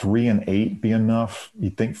 3-8 be enough? You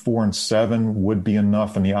think 4-7 would be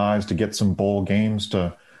enough in the eyes to get some bowl games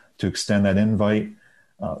to extend that invite?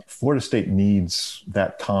 Florida State needs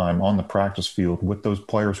that time on the practice field with those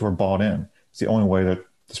players who are bought in. It's the only way that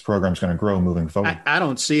this program's going to grow moving forward. I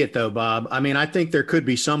don't see it, though, Bob. I think there could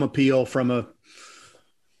be some appeal from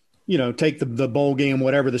take the bowl game,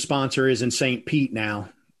 whatever the sponsor is in St. Pete now.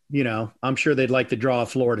 I'm sure they'd like to draw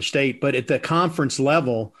Florida State. But at the conference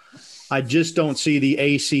level, I just don't see the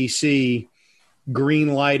ACC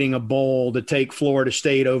green lighting a bowl to take Florida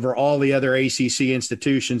State over all the other ACC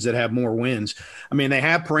institutions that have more wins. They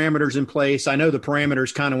have parameters in place. I know the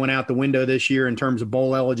parameters kind of went out the window this year in terms of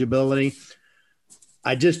bowl eligibility.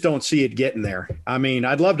 I just don't see it getting there.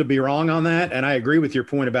 I'd love to be wrong on that, and I agree with your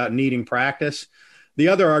point about needing practice. The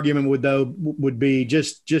other argument would be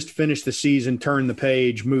just finish the season, turn the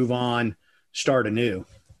page, move on, start anew.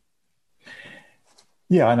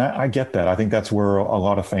 Yeah, and I get that. I think that's where a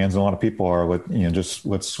lot of fans and a lot of people are with, just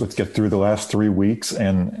let's get through the last 3 weeks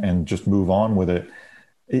and just move on with it.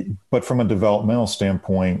 But from a developmental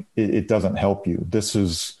standpoint, it doesn't help you. This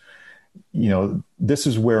is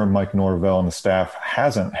where Mike Norvell and the staff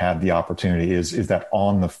hasn't had the opportunity is that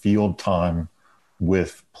on the field time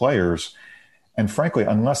with players. And frankly,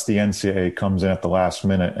 unless the NCAA comes in at the last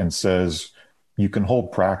minute and says, you can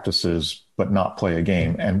hold practices but not play a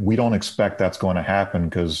game. And we don't expect that's going to happen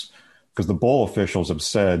because the bowl officials have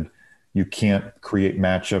said you can't create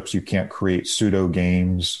matchups, you can't create pseudo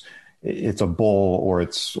games. It's a bowl or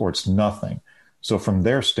it's nothing. So from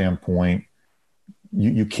their standpoint,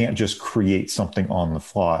 you can't just create something on the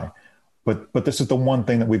fly. But this is the one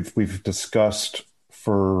thing that we've discussed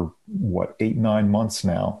for 8-9 months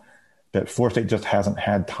now, that Florida State just hasn't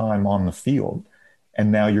had time on the field.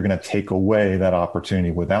 And now you're going to take away that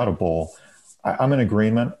opportunity without a bowl. I'm in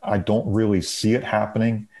agreement. I don't really see it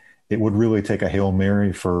happening. It would really take a Hail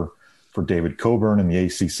Mary for David Coburn and the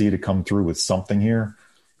ACC to come through with something here.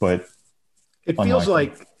 But it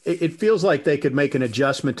feels like they could make an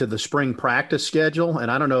adjustment to the spring practice schedule. And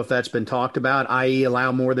I don't know if that's been talked about, i.e.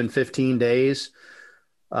 allow more than 15 days.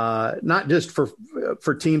 Not just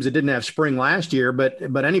for teams that didn't have spring last year, but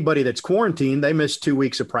anybody that's quarantined, they missed 2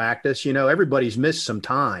 weeks of practice. Everybody's missed some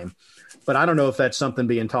time, but I don't know if that's something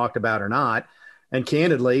being talked about or not. And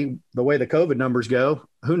candidly, the way the COVID numbers go,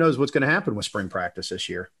 who knows what's going to happen with spring practice this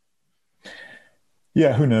year?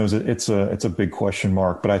 Yeah, who knows? It's a big question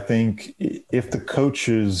mark, but I think if the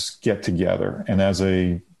coaches get together and as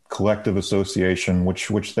a collective association,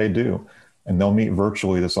 which they do, and they'll meet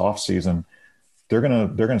virtually this offseason, they're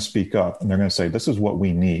gonna speak up and they're gonna say, this is what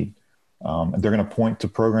we need. And they're gonna point to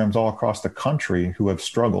programs all across the country who have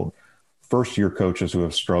struggled, first-year coaches who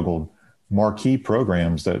have struggled, marquee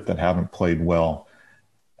programs that haven't played well.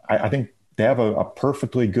 I think they have a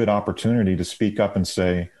perfectly good opportunity to speak up and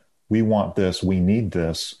say, we want this, we need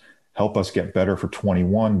this, help us get better for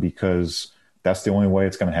 21, because that's the only way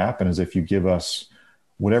it's going to happen is if you give us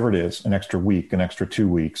whatever it is, an extra week, an extra 2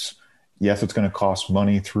 weeks. Yes, it's going to cost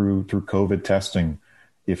money through COVID testing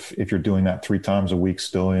if you're doing that 3 times a week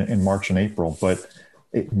still in March and April, but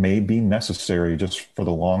it may be necessary just for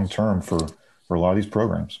the long term for a lot of these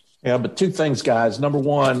programs. Yeah, but 2 things, guys. Number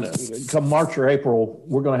one, come March or April,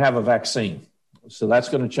 we're going to have a vaccine. So that's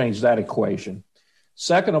going to change that equation.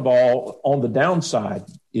 Second of all, on the downside,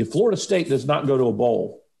 if Florida State does not go to a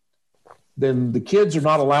bowl, then the kids are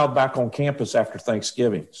not allowed back on campus after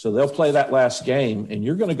Thanksgiving. So they'll play that last game, and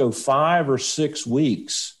you're going to go 5 or 6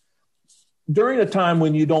 weeks during a time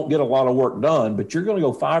when you don't get a lot of work done, but you're going to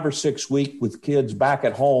go 5 or 6 weeks with kids back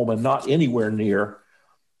at home and not anywhere near,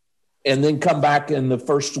 and then come back in the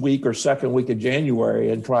first week or second week of January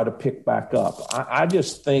and try to pick back up. I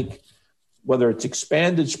just think whether it's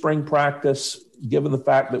expanded spring practice, given the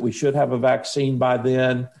fact that we should have a vaccine by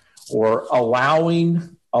then, or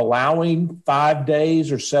allowing 5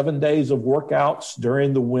 days or 7 days of workouts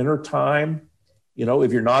during the winter time,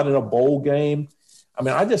 if you're not in a bowl game. I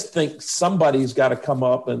mean, I just think somebody's got to come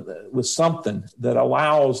up with something that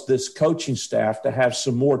allows this coaching staff to have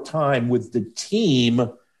some more time with the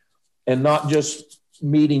team and not just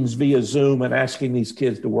meetings via Zoom and asking these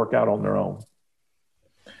kids to work out on their own.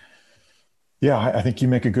 Yeah, I think you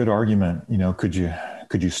make a good argument. Could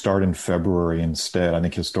you start in February instead? I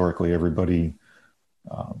think historically everybody,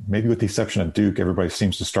 maybe with the exception of Duke, everybody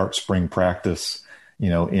seems to start spring practice,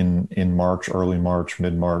 in March, early March,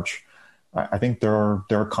 mid-March. I think there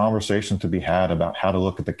are conversations to be had about how to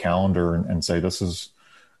look at the calendar and say this is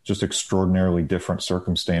just extraordinarily different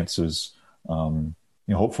circumstances.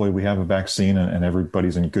 Hopefully we have a vaccine and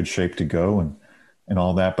everybody's in good shape to go and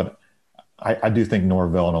all that. But I do think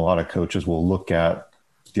Norvell and a lot of coaches will look at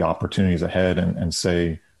the opportunities ahead and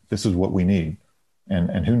say, this is what we need.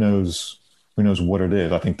 And who knows what it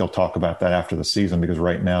is. I think they'll talk about that after the season, because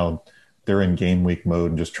right now they're in game week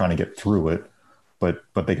mode and just trying to get through it. But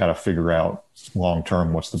they got to figure out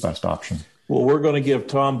long-term what's the best option. Well, we're going to give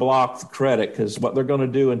Tom Block the credit, because what they're going to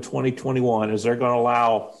do in 2021 is they're going to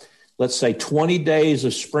allow, let's say, 20 days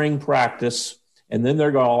of spring practice, and then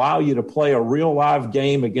they're going to allow you to play a real live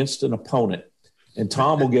game against an opponent. And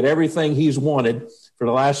Tom will get everything he's wanted for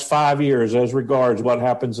the last 5 years as regards what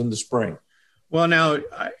happens in the spring. Well, now,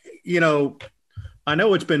 I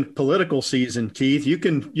know it's been political season, Keith. You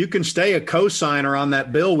can stay a co-signer on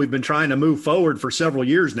that bill we've been trying to move forward for several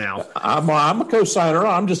years now. I'm a co-signer.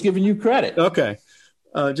 I'm just giving you credit. Okay.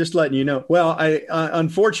 Just letting you know. Well, I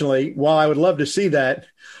unfortunately, while I would love to see that,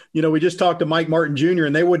 we just talked to Mike Martin Jr.,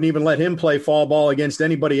 and they wouldn't even let him play fall ball against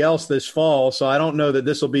anybody else this fall. So I don't know that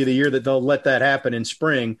this will be the year that they'll let that happen in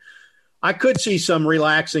spring. I could see some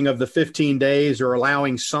relaxing of the 15 days or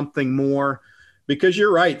allowing something more, because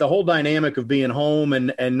you're right. The whole dynamic of being home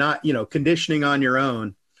and not, conditioning on your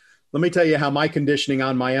own. Let me tell you how my conditioning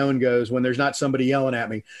on my own goes when there's not somebody yelling at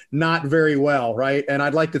me. Not very well, right? And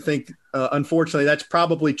I'd like to think, unfortunately, that's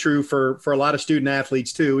probably true for a lot of student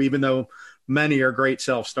athletes too, even though many are great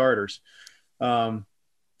self-starters. I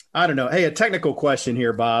don't know. Hey, a technical question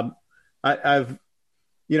here, Bob. I've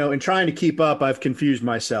in trying to keep up, I've confused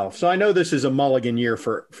myself. So I know this is a mulligan year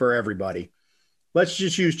for everybody. Let's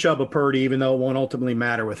just use Chubba Purdy, even though it won't ultimately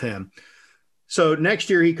matter with him. So next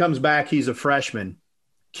year he comes back, he's a freshman.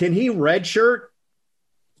 Can he redshirt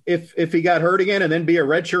if he got hurt again and then be a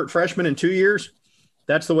redshirt freshman in 2 years?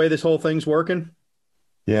 That's the way this whole thing's working?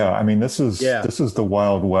 Yeah, I mean, this is the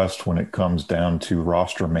Wild West when it comes down to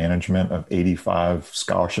roster management of 85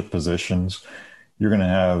 scholarship positions. You're going to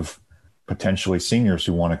have potentially seniors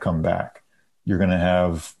who want to come back. You're going to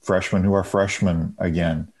have freshmen who are freshmen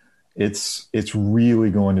again. It's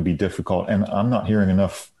really going to be difficult. And I'm not hearing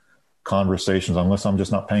enough conversations, unless I'm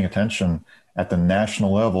just not paying attention at the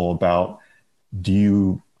national level, about, do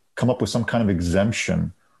you come up with some kind of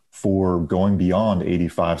exemption for going beyond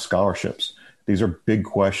 85 scholarships? These are big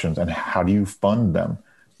questions. And how do you fund them?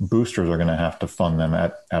 Boosters are going to have to fund them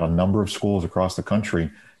at a number of schools across the country.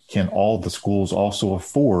 Can all the schools also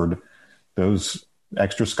afford those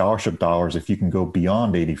extra scholarship dollars if you can go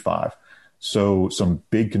beyond 85? So some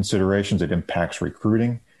big considerations. It impacts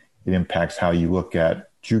recruiting. It impacts how you look at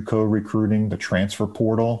JUCO recruiting, the transfer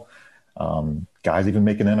portal, guys even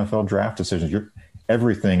making NFL draft decisions.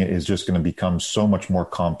 Everything is just going to become so much more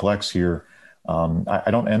complex here. I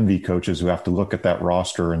don't envy coaches who have to look at that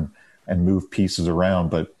roster and move pieces around,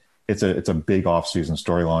 but it's a big offseason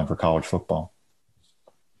storyline for college football.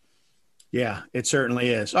 Yeah, it certainly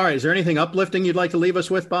is. All right, is there anything uplifting you'd like to leave us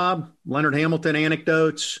with, Bob? Leonard Hamilton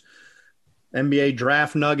anecdotes, NBA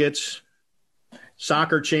draft nuggets,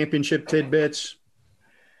 soccer championship tidbits?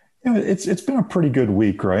 Yeah, it's been a pretty good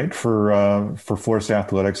week, right, for Florida State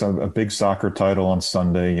Athletics. A big soccer title on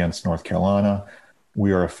Sunday against North Carolina.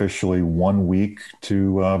 We are officially 1 week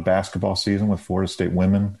to basketball season with Florida State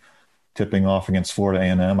women tipping off against Florida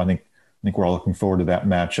A&M. I think we're all looking forward to that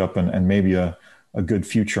matchup and maybe a good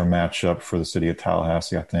future matchup for the city of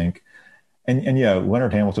Tallahassee, I think. And yeah,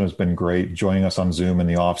 Leonard Hamilton has been great joining us on Zoom in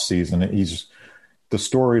the off season. The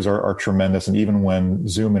stories are tremendous. And even when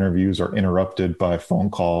Zoom interviews are interrupted by phone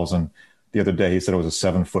calls, and the other day he said it was a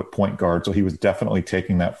 7-foot point guard. So he was definitely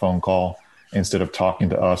taking that phone call instead of talking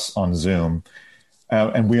to us on Zoom.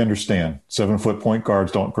 And we understand 7-foot point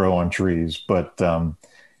guards don't grow on trees, but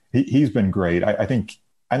he's been great. I think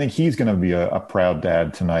he's going to be a proud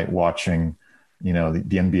dad tonight watching, the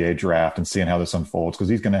NBA draft and seeing how this unfolds, because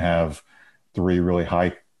he's going to have 3 really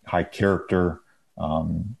high character,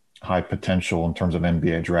 high potential in terms of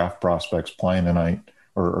NBA draft prospects playing tonight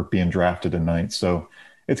or being drafted tonight. So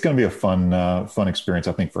it's going to be a fun experience,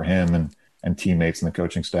 I think, for him and teammates and the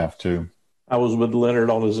coaching staff too. I was with Leonard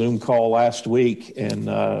on a Zoom call last week,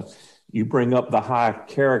 and you bring up the high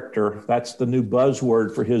character. That's the new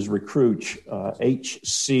buzzword for his recruits,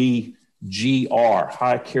 HCGR,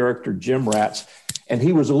 high character gym rats. And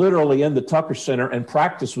he was literally in the Tucker Center, and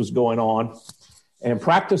practice was going on. And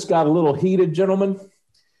practice got a little heated, gentlemen.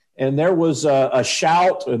 And there was a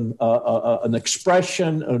shout and an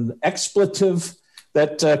expression, an expletive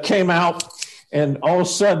that came out. And all of a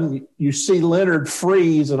sudden, you see Leonard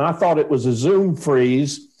freeze, and I thought it was a Zoom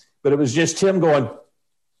freeze, but it was just him going,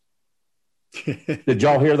 did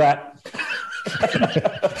y'all hear that?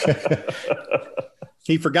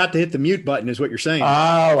 He forgot to hit the mute button is what you're saying. Oh,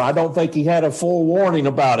 I don't think he had a full warning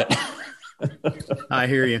about it. I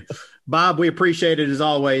hear you. Bob, we appreciate it as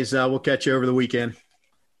always. We'll catch you over the weekend.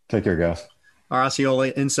 Take care, guys. Our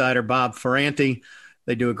Osceola insider, Bob Ferranti.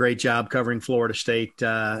 They do a great job covering Florida State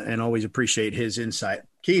and always appreciate his insight.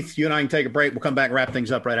 Keith, you and I can take a break. We'll come back and wrap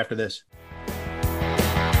things up right after this.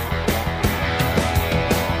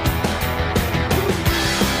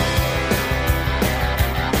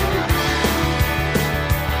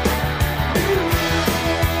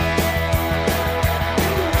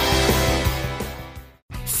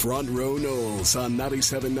 Front Row Noles on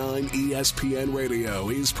 97.9 ESPN Radio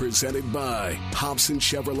is presented by Hobson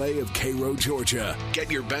Chevrolet of Cairo, Georgia. Get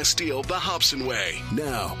your best deal the Hobson way.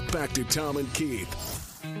 Now, back to Tom and Keith.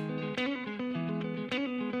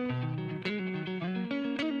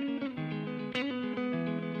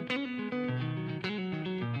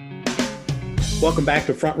 Welcome back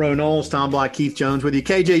to Front Row Noles. Tom Block, Keith Jones with you.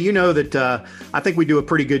 KJ, you know that I think we do a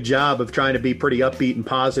pretty good job of trying to be pretty upbeat and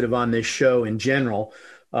positive on this show in general.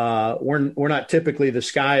 We're not typically the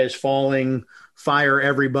sky is falling, fire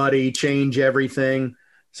everybody, change everything.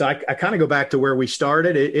 So I kind of go back to where we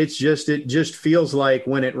started. It just feels like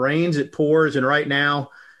when it rains, it pours. And right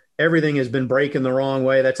now, everything has been breaking the wrong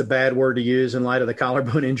way. That's a bad word to use in light of the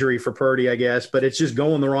collarbone injury for Purdy, I guess. But it's just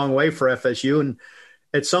going the wrong way for FSU. And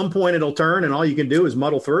at some point it'll turn, and all you can do is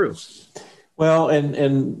muddle through. Well,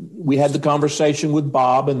 and we had the conversation with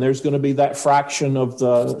Bob, and there's going to be that fraction of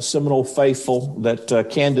the Seminole faithful that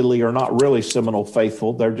candidly are not really Seminole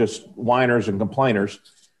faithful. They're just whiners and complainers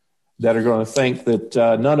that are going to think that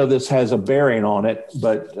none of this has a bearing on it.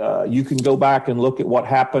 But you can go back and look at what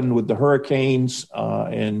happened with the Hurricanes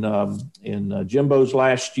in Jimbo's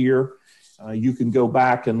last year. You can go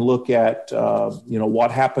back and look at, what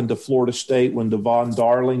happened to Florida State when Devon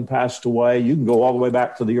Darling passed away. You can go all the way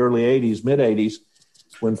back to the early 80s, mid-80s,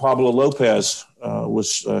 when Pablo Lopez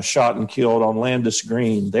was shot and killed on Landis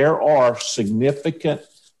Green. There are significant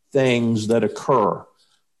things that occur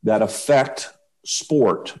that affect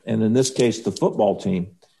sport, and in this case, the football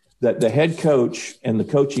team, that the head coach and the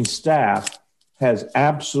coaching staff has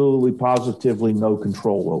absolutely positively no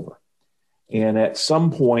control over. And at some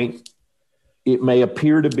point, it may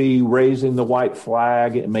appear to be raising the white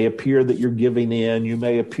flag. It may appear that you're giving in. You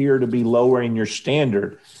may appear to be lowering your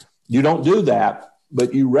standard. You don't do that,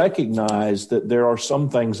 but you recognize that there are some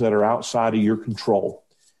things that are outside of your control.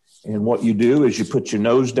 And what you do is you put your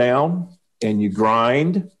nose down and you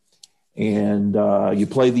grind and you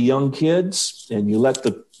play the young kids and you let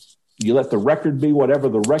the record be whatever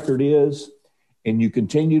the record is, and you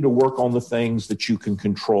continue to work on the things that you can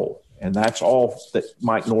control. And that's all that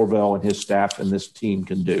Mike Norvell and his staff and this team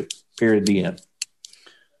can do, period, the end.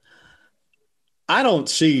 I don't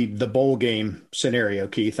see the bowl game scenario,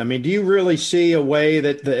 Keith. I mean, do you really see a way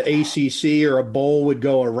that the ACC or a bowl would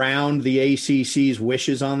go around the ACC's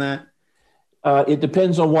wishes on that? It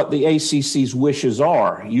depends on what the ACC's wishes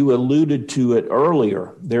are. You alluded to it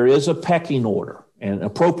earlier. There is a pecking order, and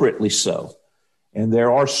appropriately so. And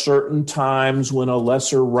there are certain times when a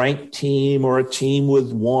lesser ranked team or a team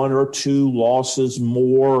with one or two losses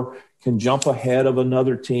more can jump ahead of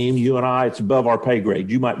another team. You and I, it's above our pay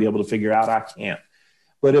grade. You might be able to figure out, I can't.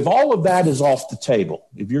 But if all of that is off the table,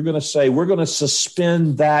 if you're going to say we're going to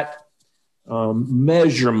suspend that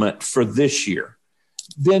measurement for this year,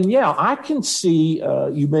 then, yeah, I can see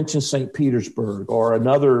you mentioned St. Petersburg or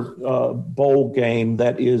another bowl game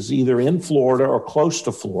that is either in Florida or close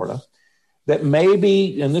to Florida. That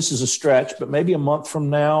maybe, and this is a stretch, but maybe a month from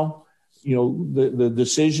now, the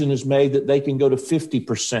decision is made that they can go to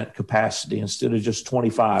 50% capacity instead of just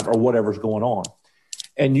 25 or whatever's going on.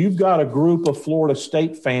 And you've got a group of Florida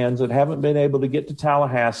State fans that haven't been able to get to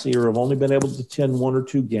Tallahassee or have only been able to attend one or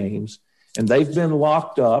two games, and they've been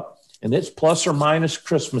locked up, and it's plus or minus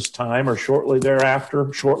Christmas time or shortly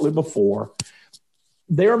thereafter, shortly before.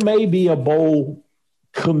 There may be a bowl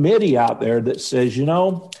committee out there that says,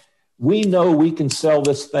 we know we can sell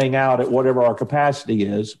this thing out at whatever our capacity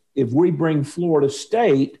is. If we bring Florida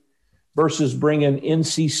State versus bringing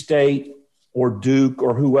NC State or Duke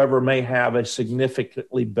or whoever may have a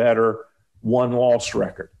significantly better one-loss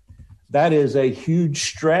record. That is a huge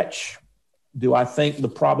stretch. Do I think the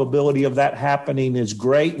probability of that happening is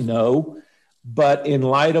great? No. But in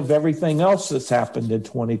light of everything else that's happened in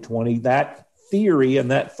 2020, that theory and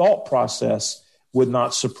that thought process would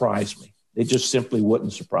not surprise me. It just simply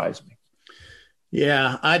wouldn't surprise me.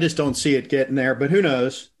 Yeah, I just don't see it getting there, but who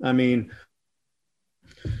knows? I mean,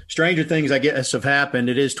 stranger things, I guess, have happened.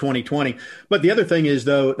 It is 2020. But the other thing is,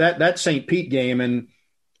 though, that St. Pete game, and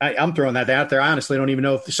I'm throwing that out there. I honestly don't even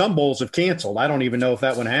know if some bowls have canceled. I don't even know if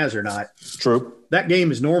that one has or not. True. That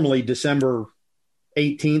game is normally December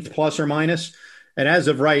 18th plus or minus. And as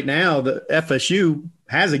of right now, the FSU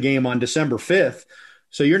has a game on December 5th.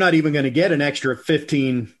 So you're not even going to get an extra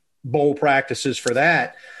 15 bowl practices for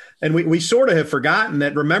that. And we sort of have forgotten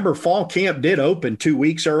that, remember, fall camp did open 2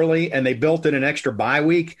 weeks early and they built in an extra bye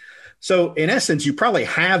week. So in essence, you probably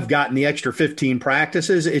have gotten the extra 15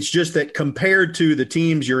 practices. It's just that compared to the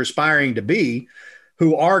teams you're aspiring to be,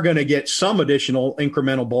 who are going to get some additional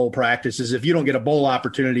incremental bowl practices, if you don't get a bowl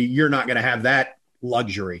opportunity, you're not going to have that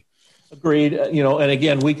luxury. Agreed. And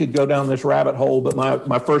again, we could go down this rabbit hole, but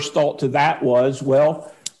my first thought to that was,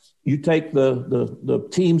 well, you take the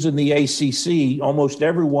teams in the ACC, almost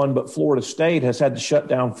everyone but Florida State has had to shut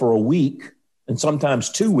down for a week and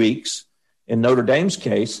sometimes 2 weeks in Notre Dame's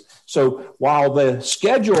case. So while the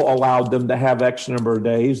schedule allowed them to have X number of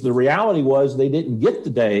days, the reality was they didn't get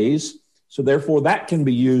the days. So therefore that can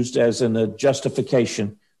be used as a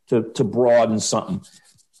justification to broaden something.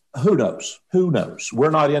 Who knows? Who knows?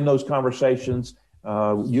 We're not in those conversations.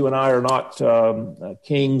 You and I are not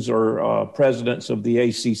kings or presidents of the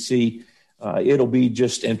ACC. It'll be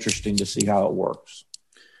just interesting to see how it works.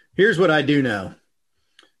 Here's what I do know.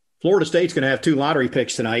 Florida State's going to have 2 lottery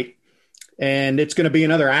picks tonight, and it's going to be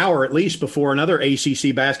another hour at least before another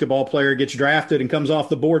ACC basketball player gets drafted and comes off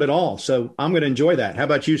the board at all. So I'm going to enjoy that. How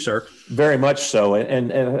about you, sir? Very much so.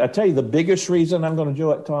 And I tell you, the biggest reason I'm going to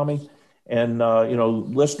enjoy it, Tommy, And,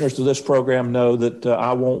 listeners to this program know that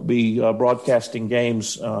I won't be broadcasting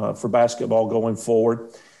games for basketball going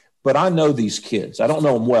forward. But I know these kids. I don't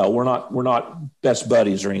know them well. We're not best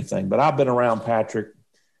buddies or anything. But I've been around Patrick.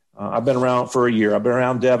 I've been around for a year. I've been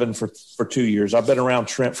around Devin for 2 years. I've been around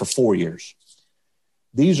Trent for 4 years.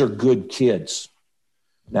 These are good kids.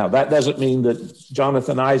 Now, that doesn't mean that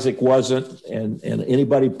Jonathan Isaac wasn't and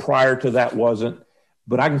anybody prior to that wasn't.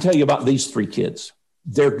 But I can tell you about these 3 kids.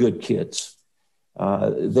 They're good kids.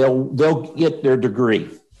 They'll get their degree.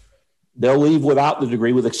 They'll leave without the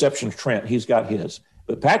degree, with exception of Trent. He's got his.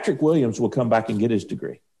 But Patrick Williams will come back and get his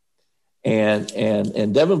degree. And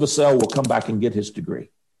Devin Vassell will come back and get his degree.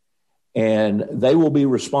 And they will be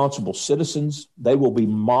responsible citizens. They will be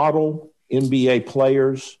model NBA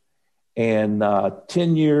players. And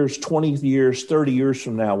 10 years, 20 years, 30 years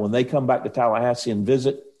from now, when they come back to Tallahassee and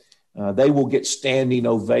visit, they will get standing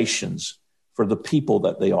ovations for the people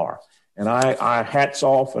that they are. And I hats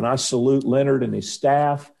off and I salute Leonard and his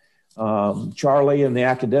staff, Charlie on the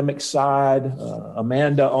academic side,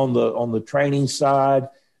 Amanda on the training side,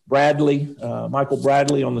 Bradley, Michael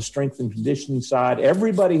Bradley on the strength and conditioning side.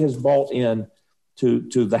 Everybody has bought in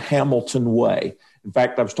to the Hamilton way. In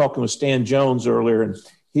fact, I was talking with Stan Jones earlier, and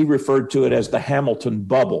he referred to it as the Hamilton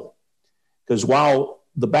bubble. Because while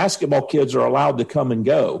the basketball kids are allowed to come and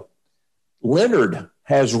go, Leonard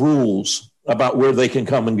has rules about where they can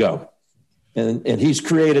come and go. And he's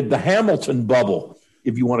created the Hamilton bubble,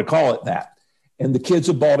 if you want to call it that. And the kids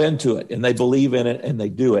have bought into it, and they believe in it, and they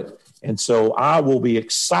do it. And so I will be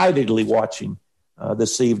excitedly watching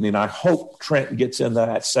this evening. I hope Trent gets into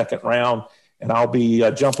that second round, and I'll be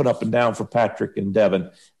jumping up and down for Patrick and Devin.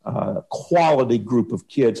 Quality group of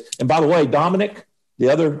kids. And by the way, Dominic, the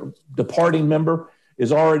other departing member,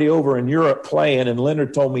 is already over in Europe playing, and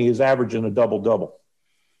Leonard told me he's averaging a double-double.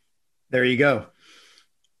 There you go.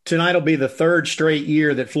 Tonight will be the 3rd straight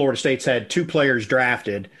year that Florida State's had 2 players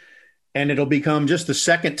drafted, and it'll become just the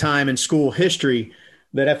 2nd time in school history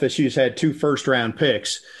that FSU's had 2 first-round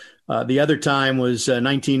picks. The other time was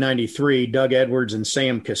 1993, Doug Edwards and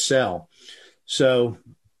Sam Cassell. So,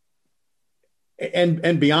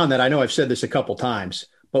 and beyond that, I know I've said this a couple times,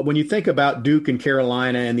 but when you think about Duke and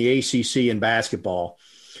Carolina and the ACC in basketball,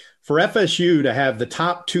 for FSU to have the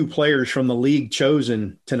top 2 players from the league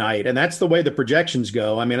chosen tonight, and that's the way the projections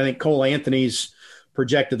go. I mean, I think Cole Anthony's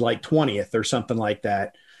projected like 20th or something like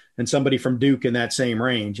that, and somebody from Duke in that same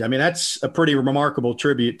range. I mean, that's a pretty remarkable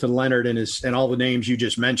tribute to Leonard and all the names you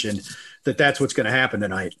just mentioned, that's what's going to happen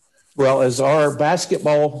tonight. Well, as our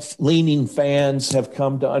basketball-leaning fans have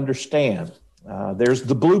come to understand, there's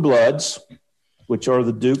the Blue Bloods, which are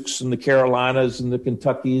the Dukes and the Carolinas and the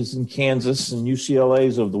Kentuckys and Kansas and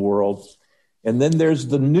UCLAs of the world. And then there's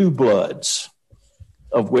the New Bloods,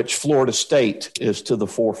 of which Florida State is to the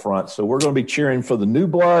forefront. So we're going to be cheering for the New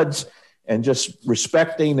Bloods and just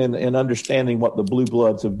respecting and understanding what the Blue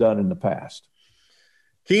Bloods have done in the past.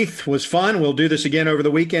 Keith, was fun. We'll do this again over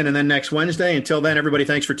the weekend and then next Wednesday. Until then, everybody,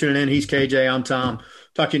 thanks for tuning in. He's KJ. I'm Tom.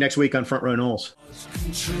 Talk to you next week on Front Row Noles.